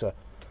lot nicer,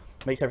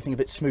 makes everything a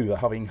bit smoother,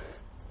 having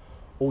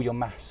all your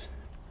mass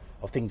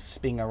of things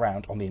spinning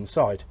around on the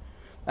inside,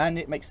 and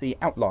it makes the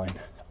outline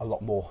a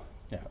lot more,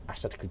 you know,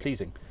 aesthetically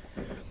pleasing.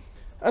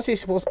 As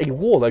this was a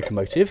war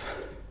locomotive,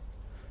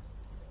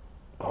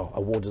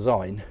 a war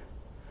design,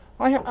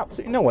 I have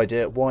absolutely no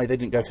idea why they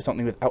didn't go for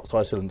something with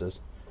outside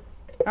cylinders.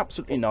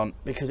 Absolutely none,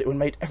 because it would have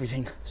made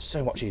everything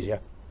so much easier.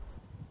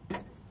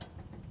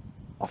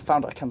 I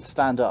found I can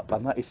stand up,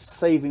 and that is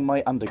saving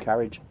my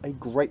undercarriage a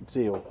great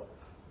deal.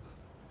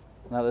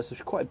 Now there's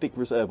quite a big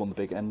reserve on the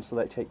big end, so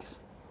that takes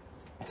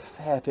a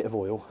fair bit of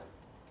oil.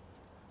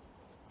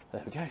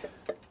 There we go.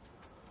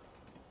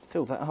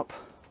 Fill that up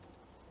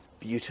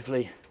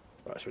beautifully.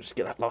 Right, so we'll just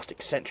get that last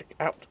eccentric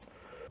out.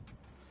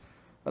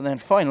 And then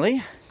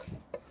finally,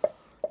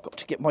 got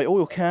to get my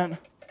oil can,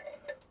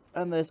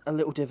 and there's a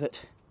little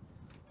divot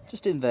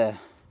just in there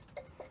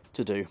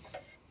to do.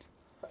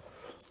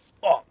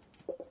 Oh,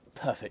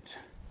 perfect.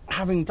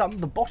 Having done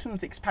the bottom of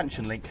the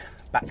expansion link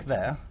back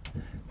there,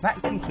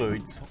 that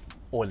concludes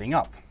oiling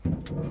up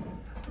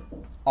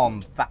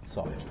on that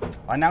side.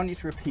 I now need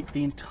to repeat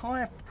the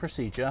entire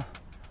procedure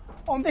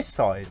on this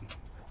side,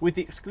 with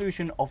the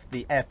exclusion of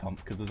the air pump,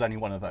 because there's only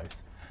one of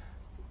those.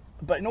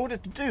 But in order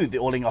to do the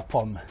oiling up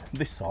on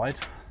this side,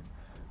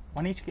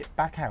 I need to get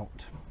back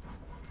out.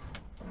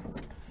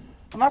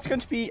 And that's going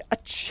to be a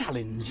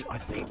challenge, I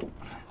think.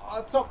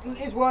 Something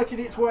is working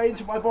its way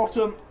into my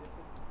bottom.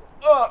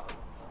 How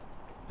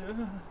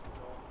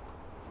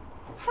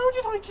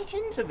did I get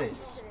into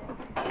this?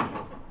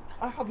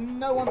 I have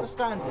no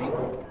understanding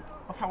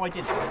of how I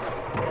did this.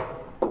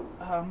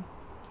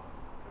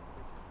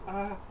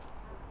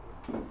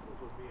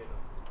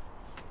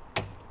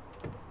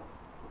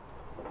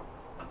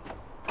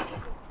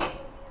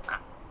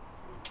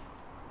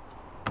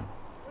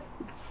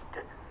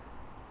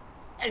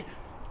 Hey.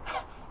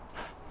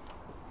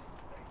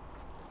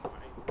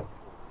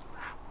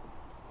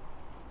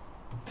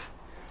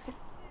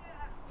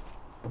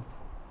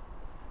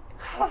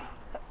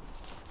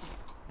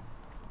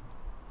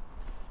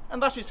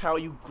 And that is how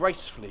you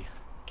gracefully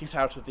get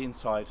out of the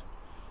inside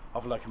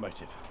of a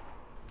locomotive.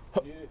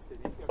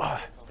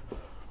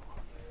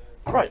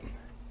 Right,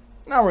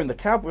 now we're in the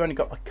cab, we've only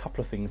got a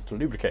couple of things to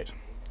lubricate.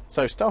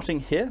 So starting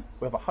here,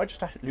 we have a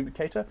hydrostatic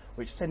lubricator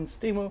which sends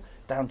steam oil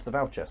down to the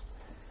valve chest.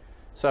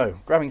 So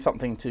grabbing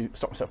something to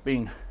stop myself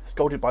being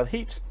scalded by the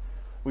heat,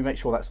 we make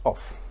sure that's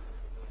off.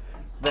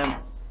 Then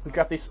we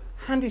grab this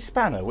handy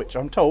spanner which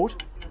I'm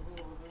told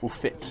will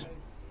fit.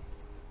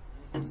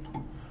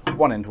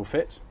 One end will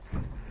fit.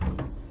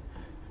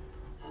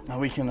 Now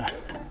we can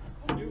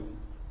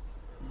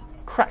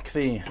crack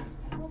the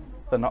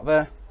nut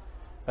there,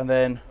 and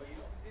then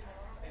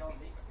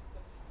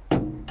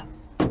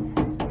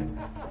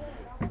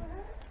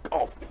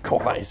oh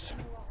god, that is,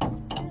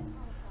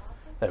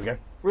 there we go.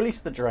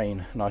 Release the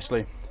drain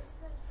nicely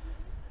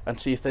and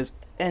see if there's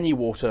any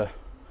water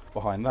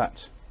behind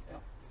that.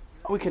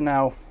 We can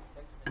now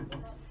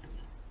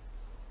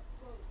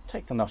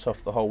take the nut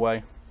off the whole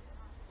way,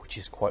 which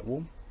is quite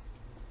warm,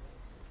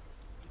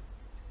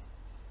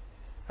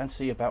 and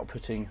see about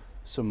putting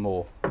some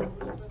more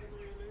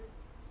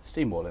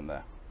steam oil in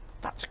there.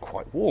 That's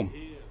quite warm.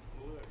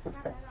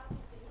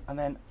 And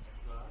then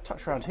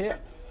touch around here,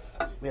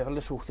 we have a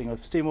little thing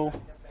of steam oil.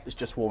 It's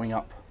just warming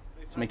up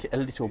to make it a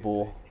little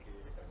more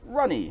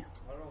runny,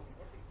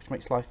 which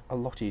makes life a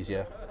lot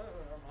easier.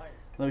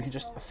 And then we can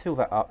just fill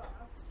that up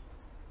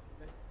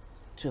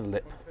to the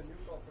lip,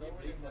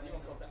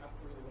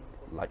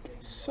 like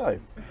so.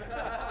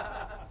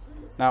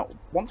 Now,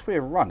 once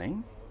we're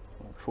running,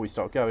 before we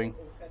start going,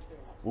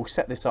 we'll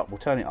set this up, we'll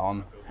turn it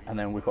on, and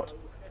then we've got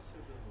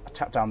a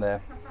tap down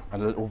there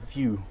and a little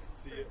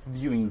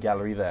viewing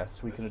gallery there,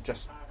 so we can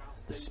adjust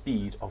the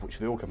speed of which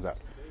the oil comes out.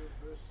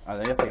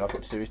 And the other thing I've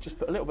got to do is just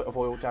put a little bit of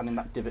oil down in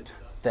that divot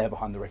there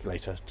behind the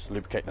regulator to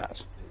lubricate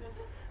that.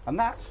 And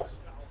that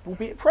will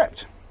be it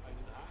prepped.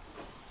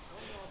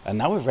 And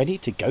now we're ready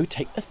to go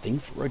take the thing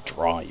for a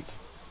drive.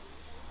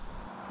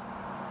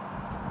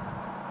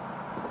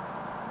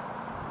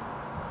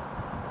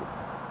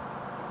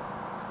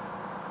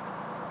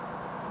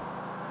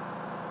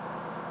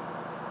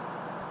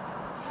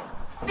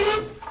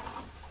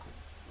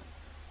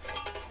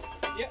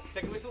 Yep,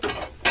 second whistle.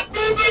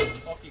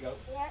 Off you go.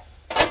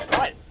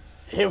 Right,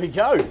 here we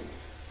go.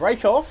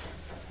 Brake off.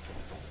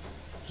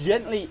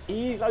 Gently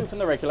ease open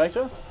the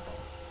regulator.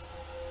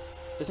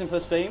 Listen for the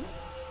steam.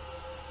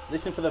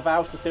 Listen for the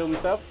valves to seal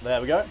themselves.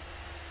 There we go.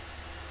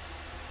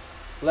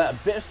 Let a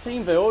bit of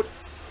steam build,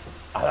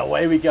 and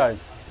away we go.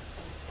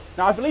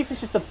 Now, I believe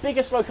this is the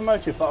biggest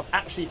locomotive that I've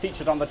actually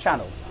featured on the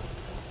channel,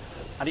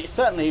 and it's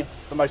certainly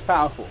the most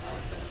powerful.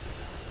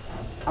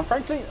 And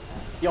frankly,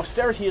 the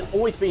Austerity has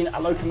always been a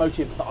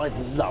locomotive that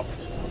I've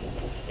loved.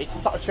 It's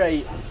such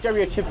a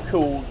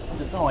stereotypical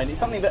design. It's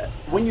something that,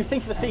 when you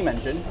think of a steam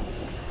engine,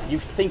 you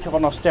think of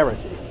an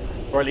Austerity,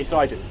 or at least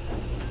I do.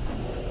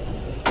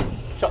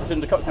 Shut this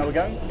into cock, now we're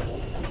going.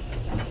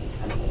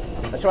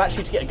 So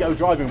actually to get a go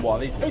driving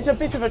one, it's a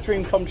bit of a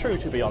dream come true,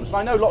 to be honest.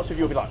 And I know lots of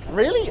you will be like,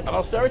 really? An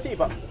Austerity?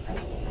 But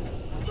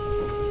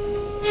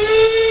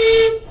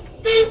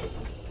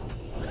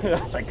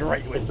that's a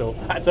great whistle.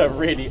 That's a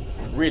really,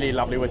 really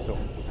lovely whistle.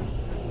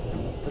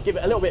 I'll give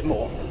it a little bit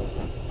more.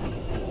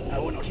 I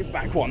will notch it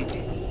back one.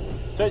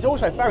 So it's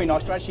also very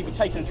nice to actually be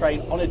taking a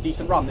train on a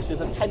decent run. This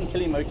is a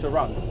 10-kilometre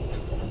run.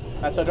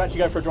 And so to actually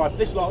go for a drive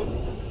this long,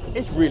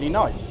 it's really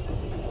nice.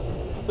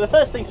 So the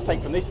first thing to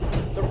take from this,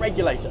 the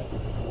regulator.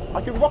 I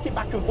can rock it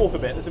back and forth a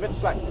bit, there's a bit of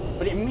slack,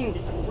 but it means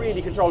it's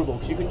really controllable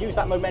because you can use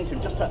that momentum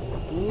just to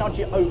nudge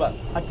it over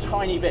a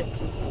tiny bit,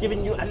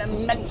 giving you an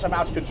immense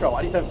amount of control,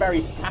 and it's a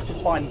very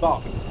satisfying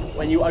bark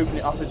when you open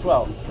it up as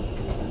well.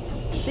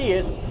 She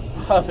is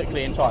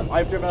perfectly in time.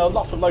 I've driven a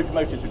lot of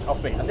locomotives which are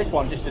off beat, and this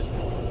one just is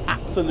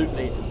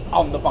absolutely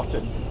on the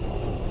button.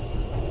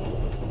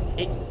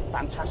 It's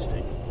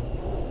fantastic.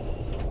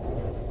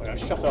 We're going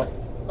to shut off,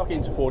 lock it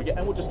into forward again,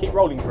 and we'll just keep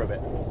rolling for a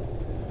bit.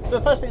 So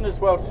the first thing as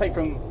well to take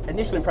from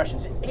initial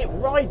impressions is it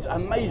rides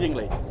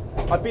amazingly.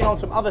 I've been on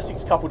some other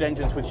 6-coupled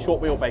engines with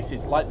short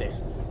wheelbases like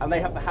this, and they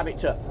have the habit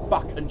to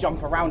buck and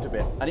jump around a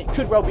bit, and it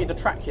could well be the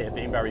track here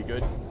being very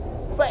good.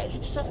 But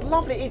it's just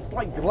lovely. It's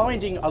like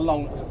gliding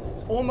along.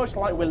 It's almost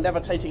like we're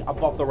levitating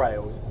above the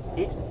rails.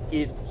 It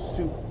is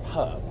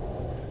superb.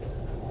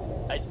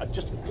 It's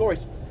just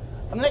glorious.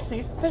 And the next thing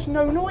is there's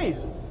no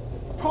noise.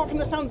 apart from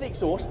the sound of the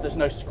exhaust, there's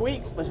no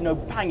squeaks, there's no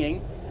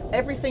banging.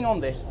 Everything on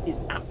this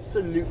is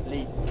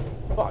absolutely,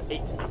 well,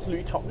 it's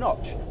absolutely top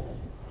notch.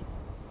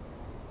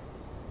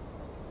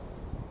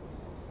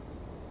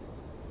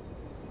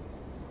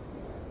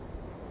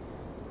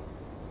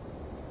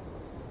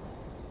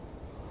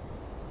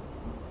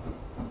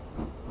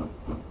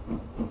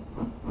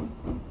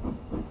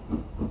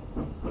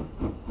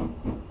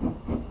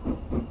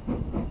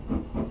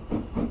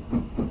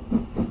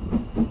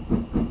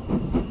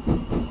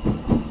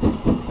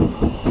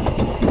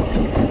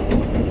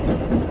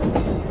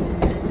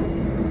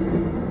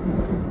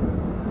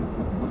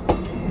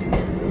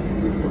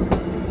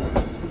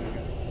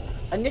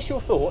 Initial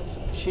thoughts,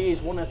 she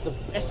is one of the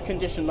best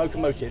conditioned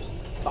locomotives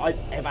that I've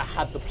ever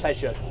had the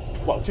pleasure,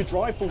 well, to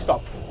drive full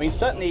stop. I mean,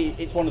 certainly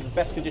it's one of the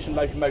best conditioned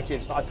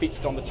locomotives that I've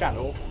featured on the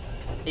channel.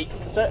 It's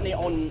certainly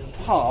on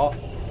par,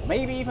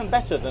 maybe even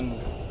better than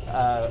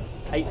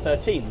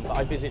 813 that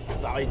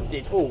I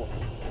did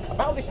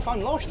about this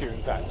time last year,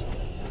 in fact.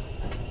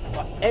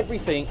 But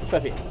everything is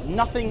perfect.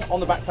 Nothing on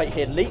the back plate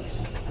here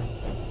leaks.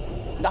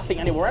 Nothing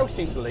anywhere else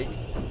seems to leak.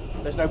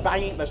 There's no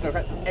banging, there's no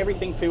cracks.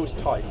 Everything feels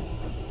tight.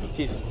 It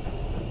is,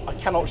 I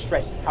cannot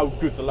stress how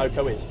good the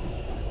loco is.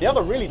 The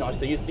other really nice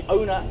thing is the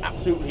owner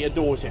absolutely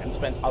adores it and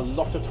spends a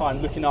lot of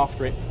time looking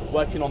after it,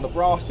 working on the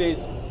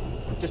brasses,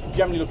 just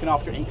generally looking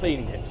after it and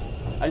cleaning it.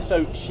 And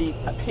so she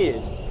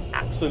appears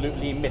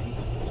absolutely mint.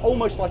 It's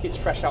almost like it's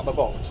fresh out the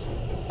box.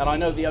 And I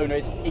know the owner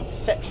is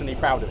exceptionally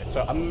proud of it.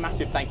 So a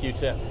massive thank you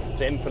to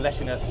him for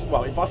letting us,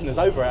 well, inviting us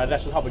over and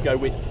letting us have a go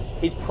with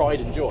his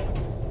pride and joy.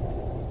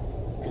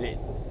 Because it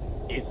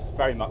is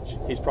very much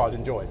his pride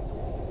and joy.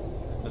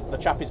 The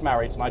chap is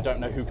married and I don't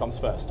know who comes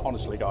first.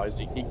 Honestly, guys,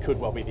 it could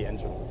well be the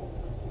engine.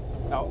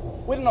 Now,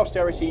 with an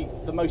austerity,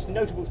 the most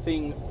notable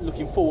thing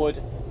looking forward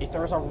is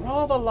there is a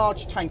rather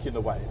large tank in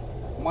the way.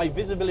 My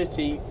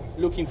visibility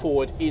looking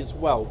forward is,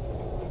 well,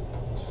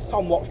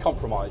 somewhat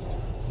compromised.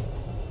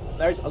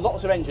 There's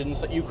lots of engines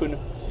that you can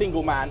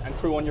single man and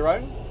crew on your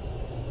own.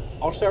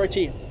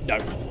 Austerity, no.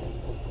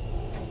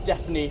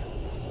 Definitely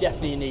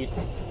need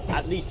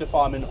at least a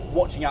fireman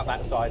watching out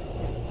that side,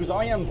 because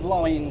I am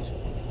blind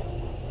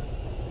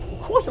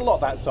quite a lot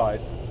that side.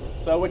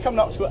 So we're coming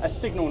up to a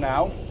signal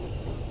now.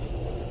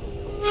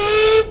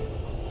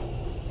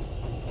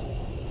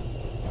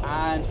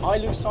 And I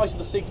lose sight of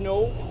the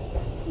signal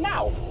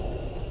now.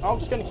 I'm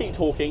just going to keep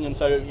talking, and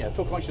so, you know,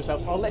 talk amongst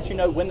yourselves, and I'll let you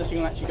know when the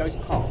signal actually goes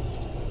past.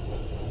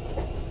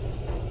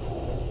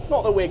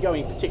 Not that we're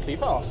going particularly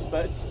fast,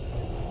 but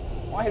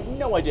I have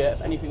no idea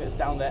of anything that's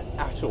down there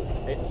at all.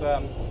 It's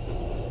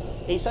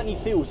it certainly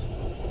feels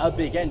a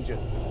big engine.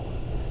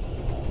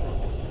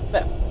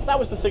 There, that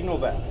was the signal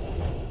there.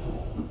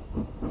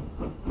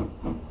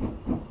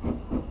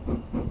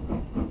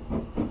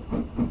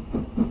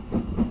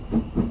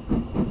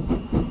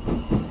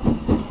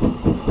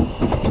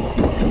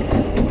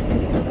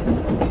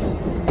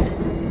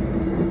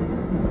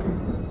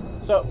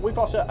 So we've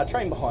got a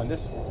train behind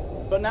us,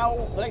 but now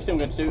the next thing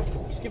we're going to do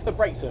is give the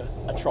brakes a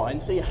try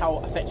and see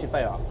how effective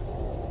they are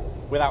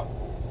without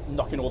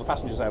knocking all the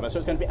passengers over. So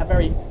it's going to be a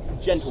very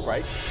gentle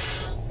brake.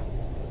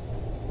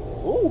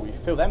 Ooh, you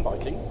can feel them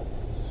biting.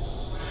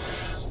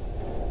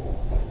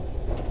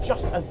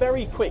 Just a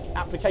very quick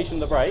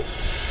application of the brake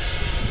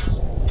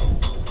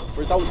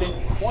results in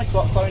quite a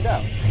lot of slowing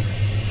down.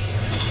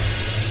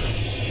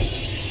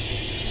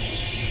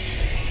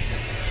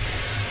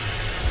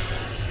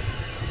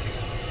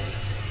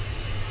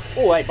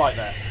 Oh, they bite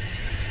there.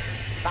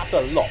 That's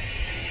a lot.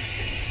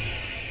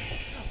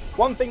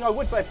 One thing I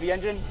would say for the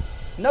engine,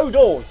 no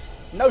doors,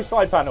 no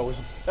side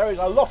panels. There is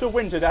a lot of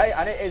wind today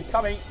and it is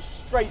coming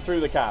straight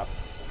through the cab.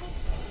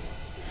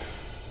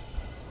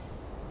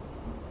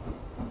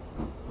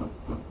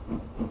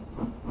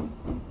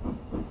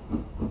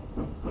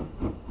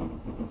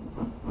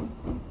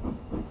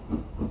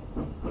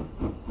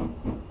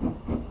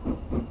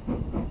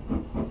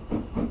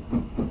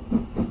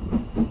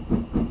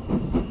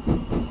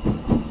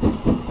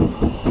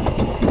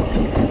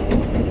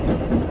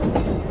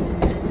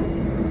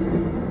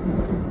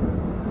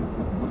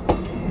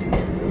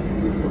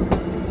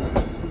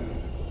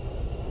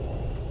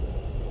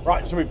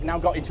 Right, so we've now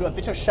got into a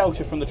bit of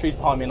shelter from the trees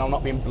behind me and I'm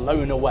not being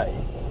blown away,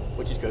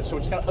 which is good. So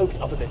we're just going to open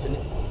it up a bit and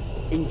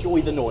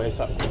enjoy the noise.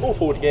 So all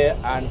forward gear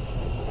and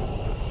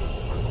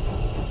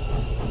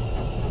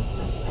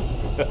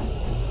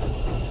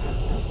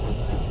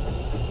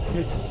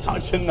it's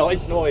such a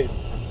nice noise.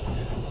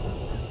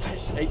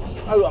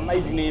 It's so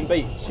amazingly in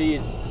beat. She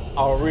is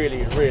a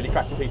really, really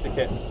cracking piece of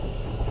kit.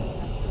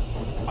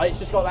 It's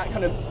just got that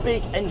kind of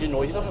big engine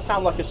noise. It doesn't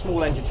sound like a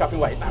small engine chuffing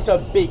away. That's a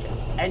big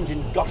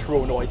engine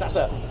guttural noise. That's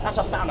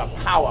a sound of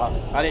power,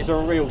 and it's a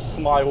real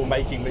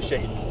smile-making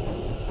machine.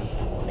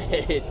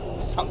 It is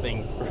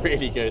something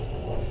really good.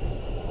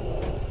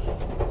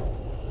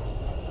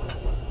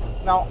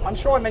 Now, I'm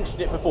sure I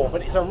mentioned it before,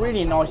 but it's a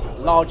really nice,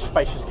 large,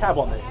 spacious cab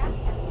on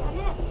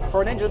this.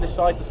 For an engine of this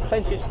size, there's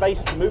plenty of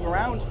space to move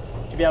around,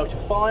 to be able to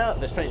fire.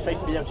 There's plenty of space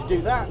to be able to do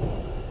that.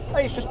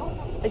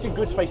 It's a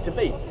good space to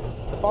be.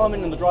 the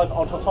fireman and the driver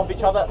are on top of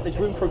each other. There's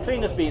room for a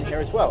cleaner to be in here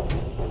as well.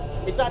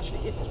 It's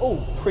all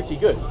pretty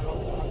good.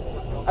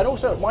 And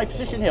also my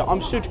position here,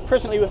 I'm stood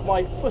presently with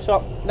my foot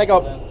up, leg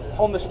up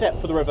on the step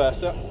for the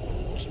reverser,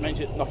 which means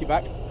it knock it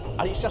back.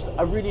 And it's just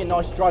a really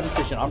nice driving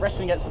position. I'm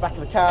resting against the back of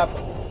the cab.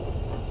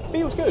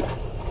 Feels good.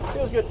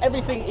 Feels good.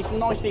 Everything is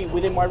nicely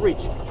within my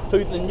reach.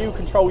 Including the new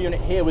control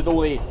unit here with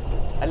all the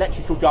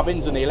electrical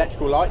gubbins and the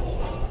electrical lights.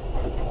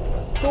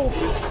 It's all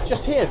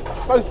just here.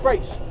 Both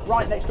brakes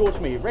right next door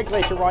to me.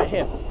 Regulator right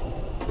here.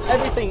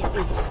 Everything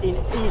is in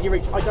easy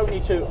reach. I don't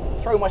need to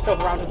throw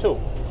myself around at all.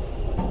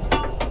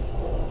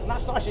 And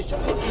that's nice. It's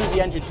just an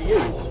easy engine to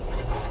use.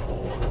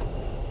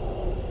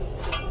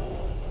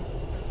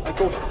 Of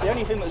course, the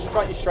only thing that's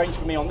slightly strange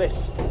for me on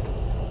this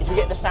is we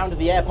get the sound of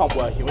the air pump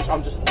working, which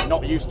I'm just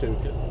not used to.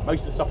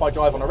 Most of the stuff I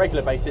drive on a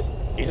regular basis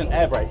isn't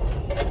air braked.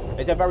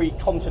 It's a very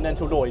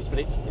continental noise, but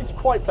it's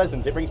quite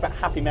pleasant. It brings back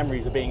happy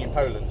memories of being in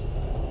Poland.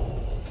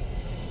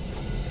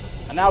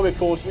 And now, of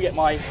course, we get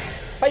my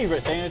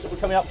favourite thing is that we're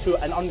coming up to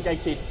an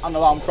ungated,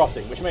 unalarmed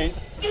crossing, which means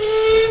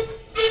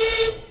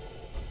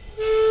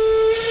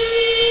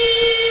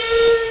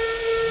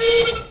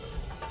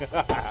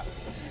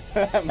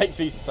that makes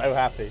me so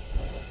happy.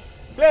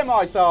 Clear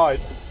my side.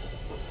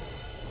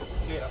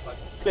 Clear that side.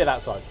 Clear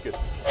that side, good.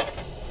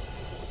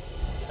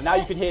 And now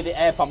you can hear the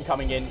air pump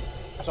coming in.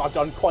 So I've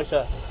done quite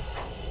a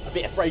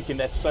bit of braking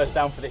there to slow us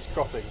down for this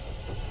crossing.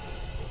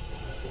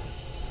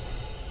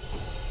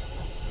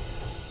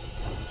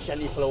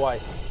 Gently pull away.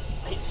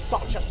 It's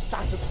such a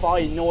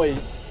satisfying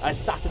noise and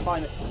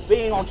satisfying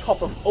being on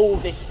top of all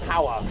this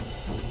power.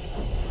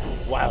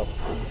 Wow.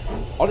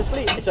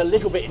 Honestly, it's a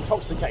little bit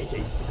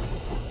intoxicating.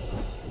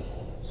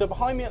 So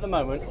behind me at the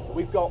moment,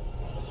 we've got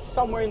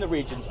somewhere in the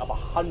regions of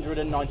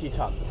 190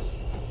 tons.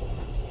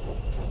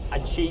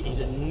 And she is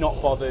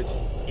not bothered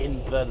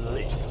in the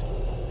least.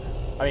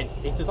 I mean,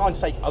 it's designed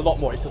to take a lot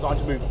more. It's designed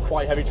to move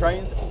quite heavy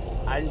trains,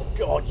 and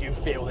God, you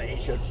feel that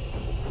it should.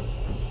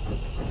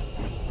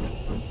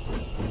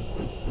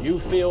 You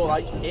feel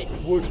like it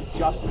would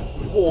just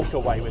walk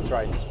away with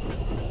trains.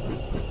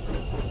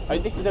 I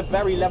mean, this is a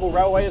very level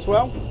railway as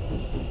well.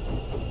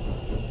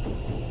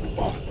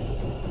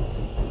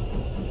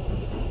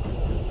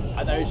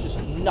 And there is just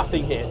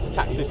nothing here to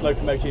tax this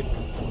locomotive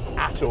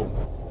at all.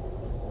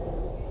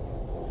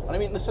 And I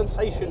mean, the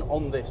sensation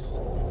on this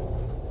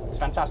is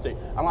fantastic.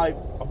 And I've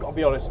got to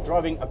be honest,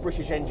 driving a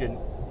British engine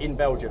in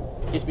Belgium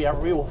gives me a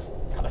real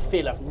kind of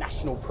feel of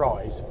national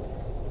pride.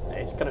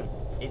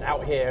 It's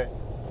out here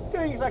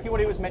doing exactly what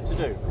it was meant to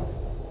do,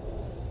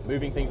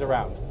 moving things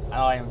around. And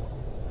I am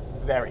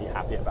very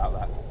happy about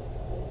that.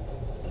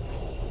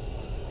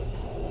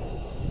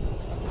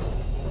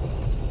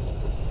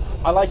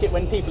 I like it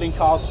when people in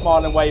cars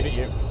smile and wave at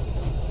you.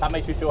 That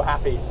makes me feel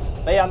happy.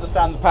 They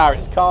understand the power.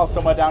 It's cars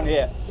somewhere down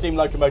here, steam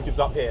locomotives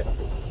up here.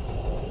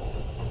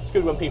 It's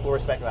good when people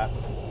respect that.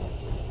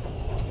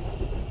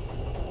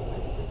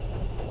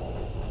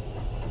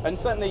 And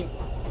certainly,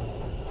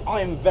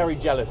 I am very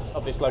jealous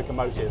of this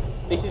locomotive.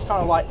 This is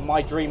kind of like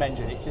my dream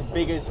engine. It's as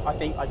big as I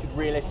think I could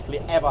realistically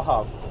ever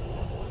have.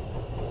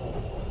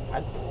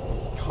 And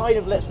kind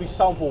of lets me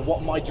sample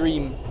what my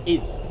dream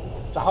is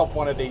to have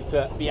one of these,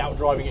 to be out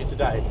driving it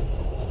today.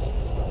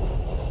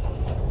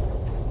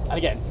 And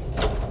again,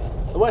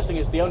 the worst thing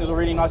is the owner's a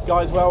really nice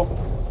guy as well.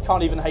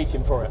 Can't even hate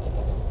him for it.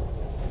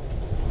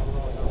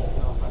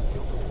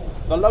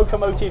 The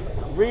locomotive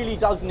really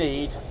does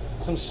need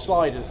some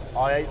sliders.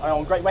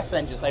 On Great Western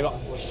engines, they've got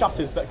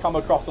shutters that come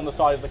across on the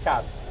side of the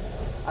cab.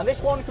 And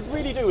this one could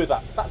really do with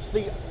that. That's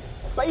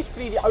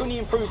basically the only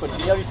improvement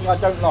and the only thing I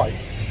don't like.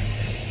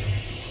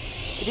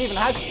 It even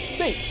has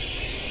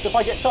seats. So if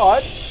I get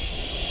tired,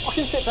 I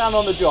can sit down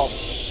on the job.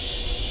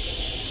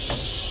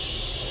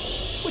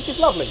 Which is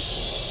lovely.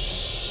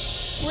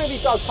 Really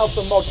does have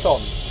the mod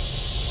cons.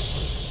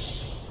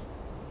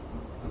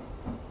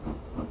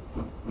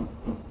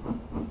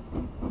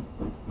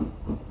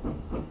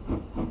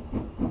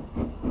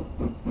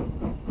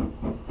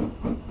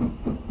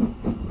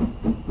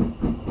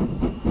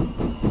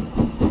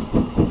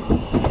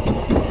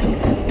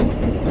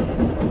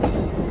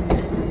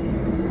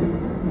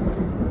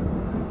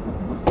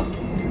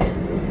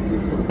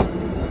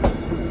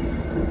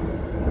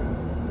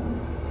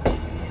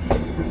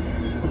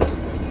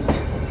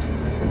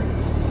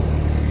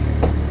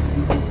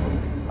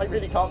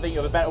 Can't think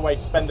of a better way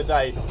to spend the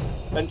day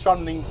than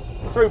trundling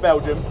through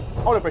Belgium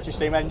on a British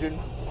steam engine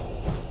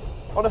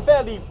on a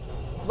fairly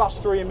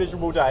blustery and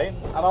miserable day,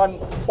 and I'm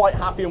quite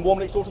happy and warm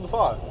next door to the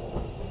fire.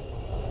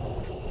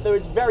 There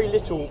is very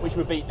little which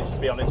would beat this, to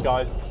be honest,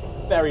 guys.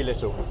 Very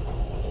little.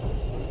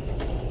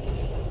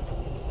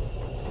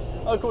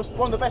 Of course,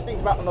 one of the best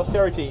things about an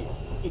austerity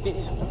is it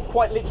is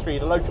quite literally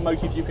the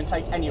locomotive you can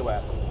take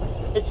anywhere.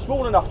 It's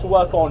small enough to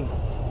work on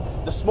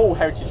the small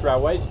heritage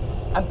railways,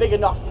 and big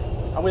enough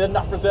and with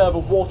enough reserve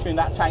of water in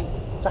that tank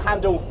to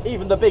handle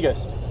even the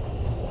biggest.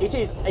 It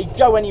is a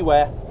go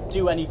anywhere,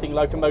 do anything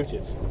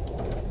locomotive.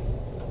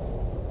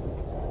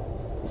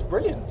 It's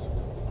brilliant.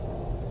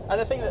 And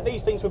I think that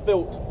these things were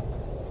built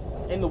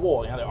in the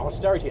war, you know,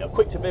 austerity, a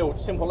quick to build,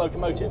 simple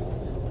locomotive,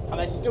 and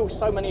there's still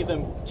so many of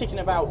them kicking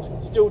about,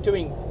 still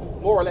doing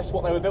more or less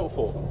what they were built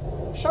for.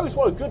 Shows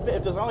what a good bit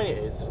of design it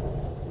is.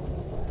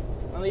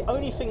 And the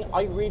only thing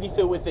I really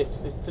feel with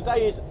this is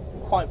today is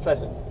quite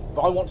pleasant,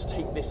 but I want to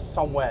take this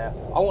somewhere.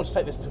 I want to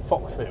take this to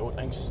Foxfield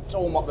and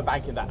storm up the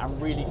bank in that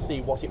and really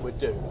see what it would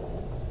do.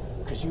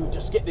 Because you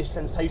just get this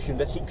sensation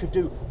that it could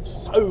do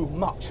so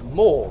much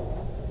more.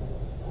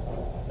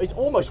 It's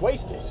almost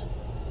wasted.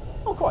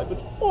 Not quite,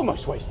 but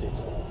almost wasted.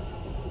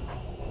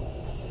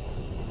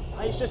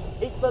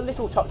 It's the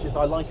little touches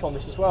I like on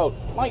this as well.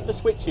 Like the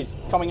switches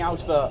coming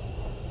out of the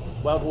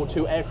World War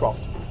II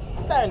aircraft.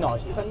 They're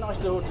nice. It's a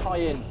nice little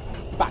tie-in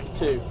back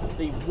to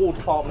the War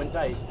Department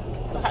days.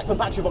 The fact the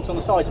battery box on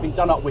the side has been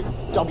done up with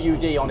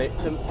WD on it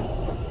to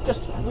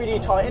just really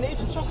tie in.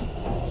 It's just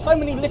so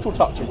many little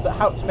touches that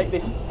help to make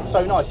this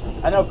so nice.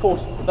 And of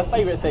course, the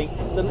favourite thing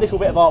is the little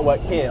bit of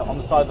artwork here on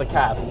the side of the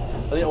cab.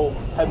 A little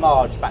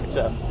homage back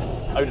to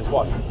owner's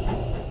wife.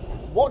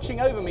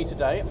 Watching over me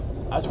today,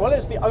 as well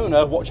as the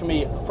owner watching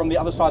me from the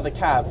other side of the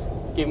cab,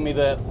 giving me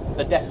the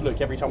death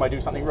look every time I do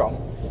something wrong,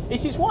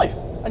 is his wife,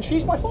 and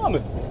she's my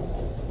fireman.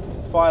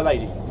 Fire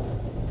lady.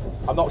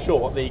 I'm not sure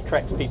what the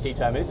correct PC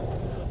term is,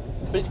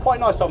 but it's quite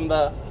nice having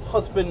the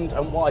husband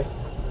and wife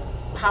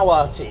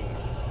power team,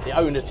 the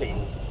owner team,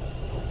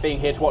 being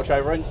here to watch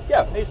over, and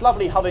yeah, it's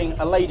lovely having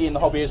a lady in the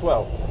hobby as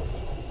well.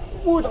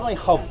 Would I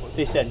hub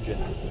this engine?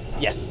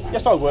 Yes,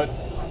 yes I would.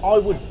 I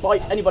would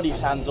bite anybody's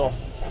hands off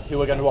who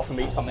were going to offer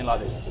me something like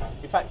this.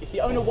 In fact, if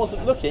the owner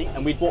wasn't looking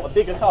and we'd bought a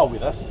bigger car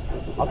with us,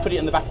 I'd put it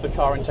in the back of the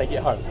car and take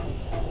it home.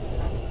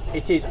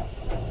 It is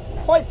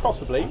quite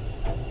possibly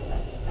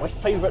my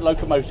favourite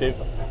locomotive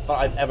that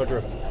I've ever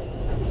driven.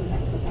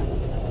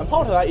 And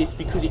part of that is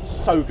because it's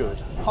so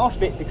good, part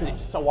of it because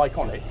it's so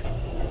iconic,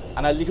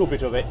 and a little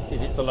bit of it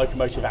is it's the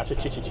locomotive out of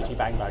Chitty Chitty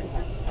Bang Bang.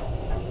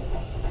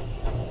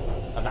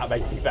 And that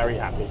makes me very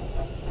happy.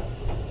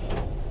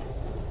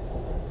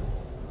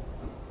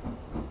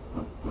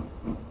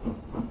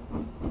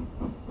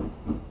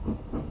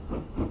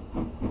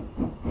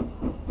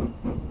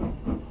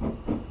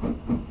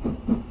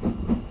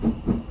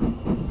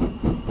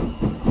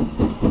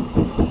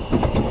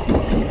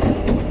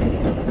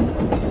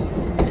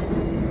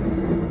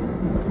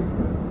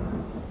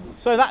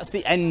 So that's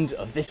the end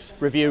of this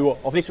review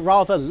of this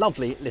rather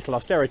lovely little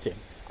austerity.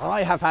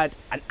 I have had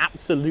an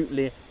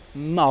absolutely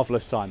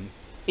marvellous time.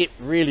 It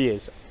really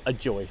is a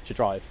joy to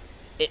drive.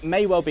 It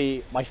may well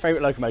be my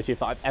favourite locomotive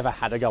that I've ever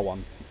had a go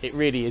on. It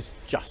really is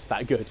just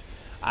that good.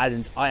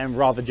 And I am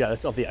rather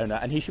jealous of the owner,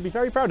 and he should be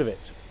very proud of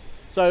it.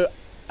 So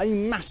a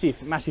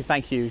massive, massive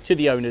thank you to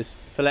the owners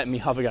for letting me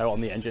have a go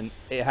on the engine.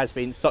 It has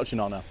been such an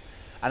honour.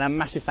 And a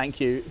massive thank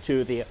you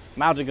to the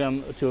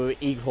Maldegem to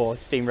Eeklo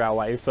Steam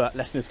Railway for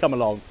letting us come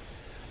along.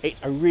 It's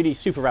a really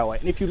super railway,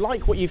 and if you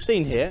like what you've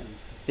seen here,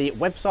 the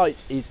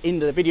website is in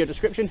the video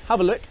description. Have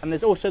a look, and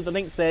there's also the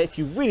links there if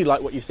you really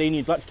like what you've seen,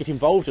 you'd like to get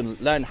involved and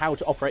learn how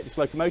to operate this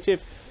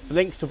locomotive. The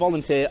links to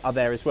volunteer are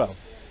there as well,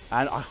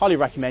 and I highly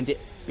recommend it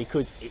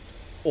because it's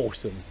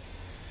awesome.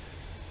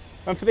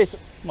 And for this,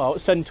 well,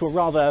 it's turned into a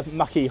rather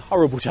mucky,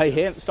 horrible day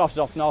here. It started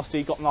off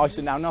nasty, got nice,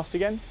 and now nasty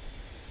again.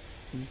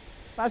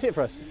 That's it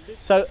for us.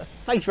 So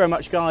thank you very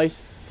much,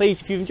 guys.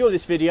 Please, if you've enjoyed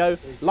this video,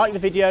 like the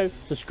video,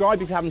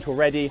 subscribe if you haven't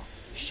already,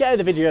 share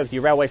the video with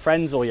your railway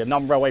friends or your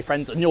non-railway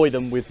friends, annoy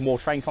them with more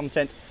train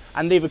content,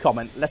 and leave a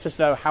comment. Let us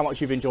know how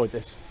much you've enjoyed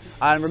this.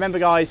 And remember,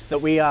 guys,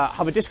 that we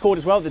have a Discord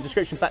as well. The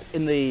description for that's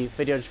in the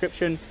video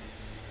description.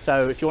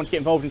 So if you want to get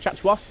involved and chat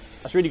to us,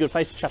 that's a really good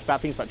place to chat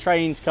about things like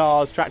trains,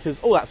 cars,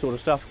 tractors, all that sort of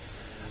stuff.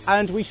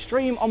 And we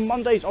stream on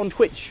Mondays on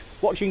Twitch.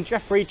 Watching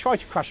Jeffrey try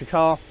to crash a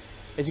car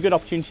is a good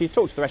opportunity to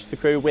talk to the rest of the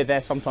crew. We're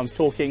there sometimes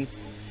talking.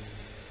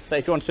 So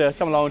if you want to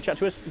come along and chat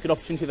to us, a good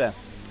opportunity there.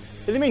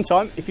 In the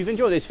meantime, if you've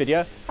enjoyed this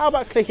video, how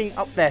about clicking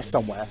up there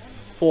somewhere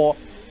for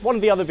one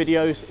of the other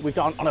videos we've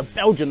done on a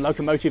Belgian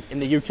locomotive in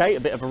the UK, a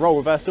bit of a role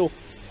reversal,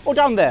 or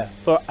down there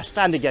for a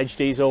standard gauge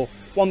diesel,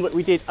 one that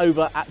we did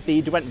over at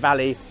the Derwent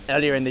Valley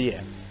earlier in the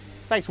year.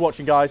 Thanks for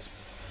watching, guys.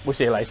 We'll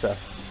see you later.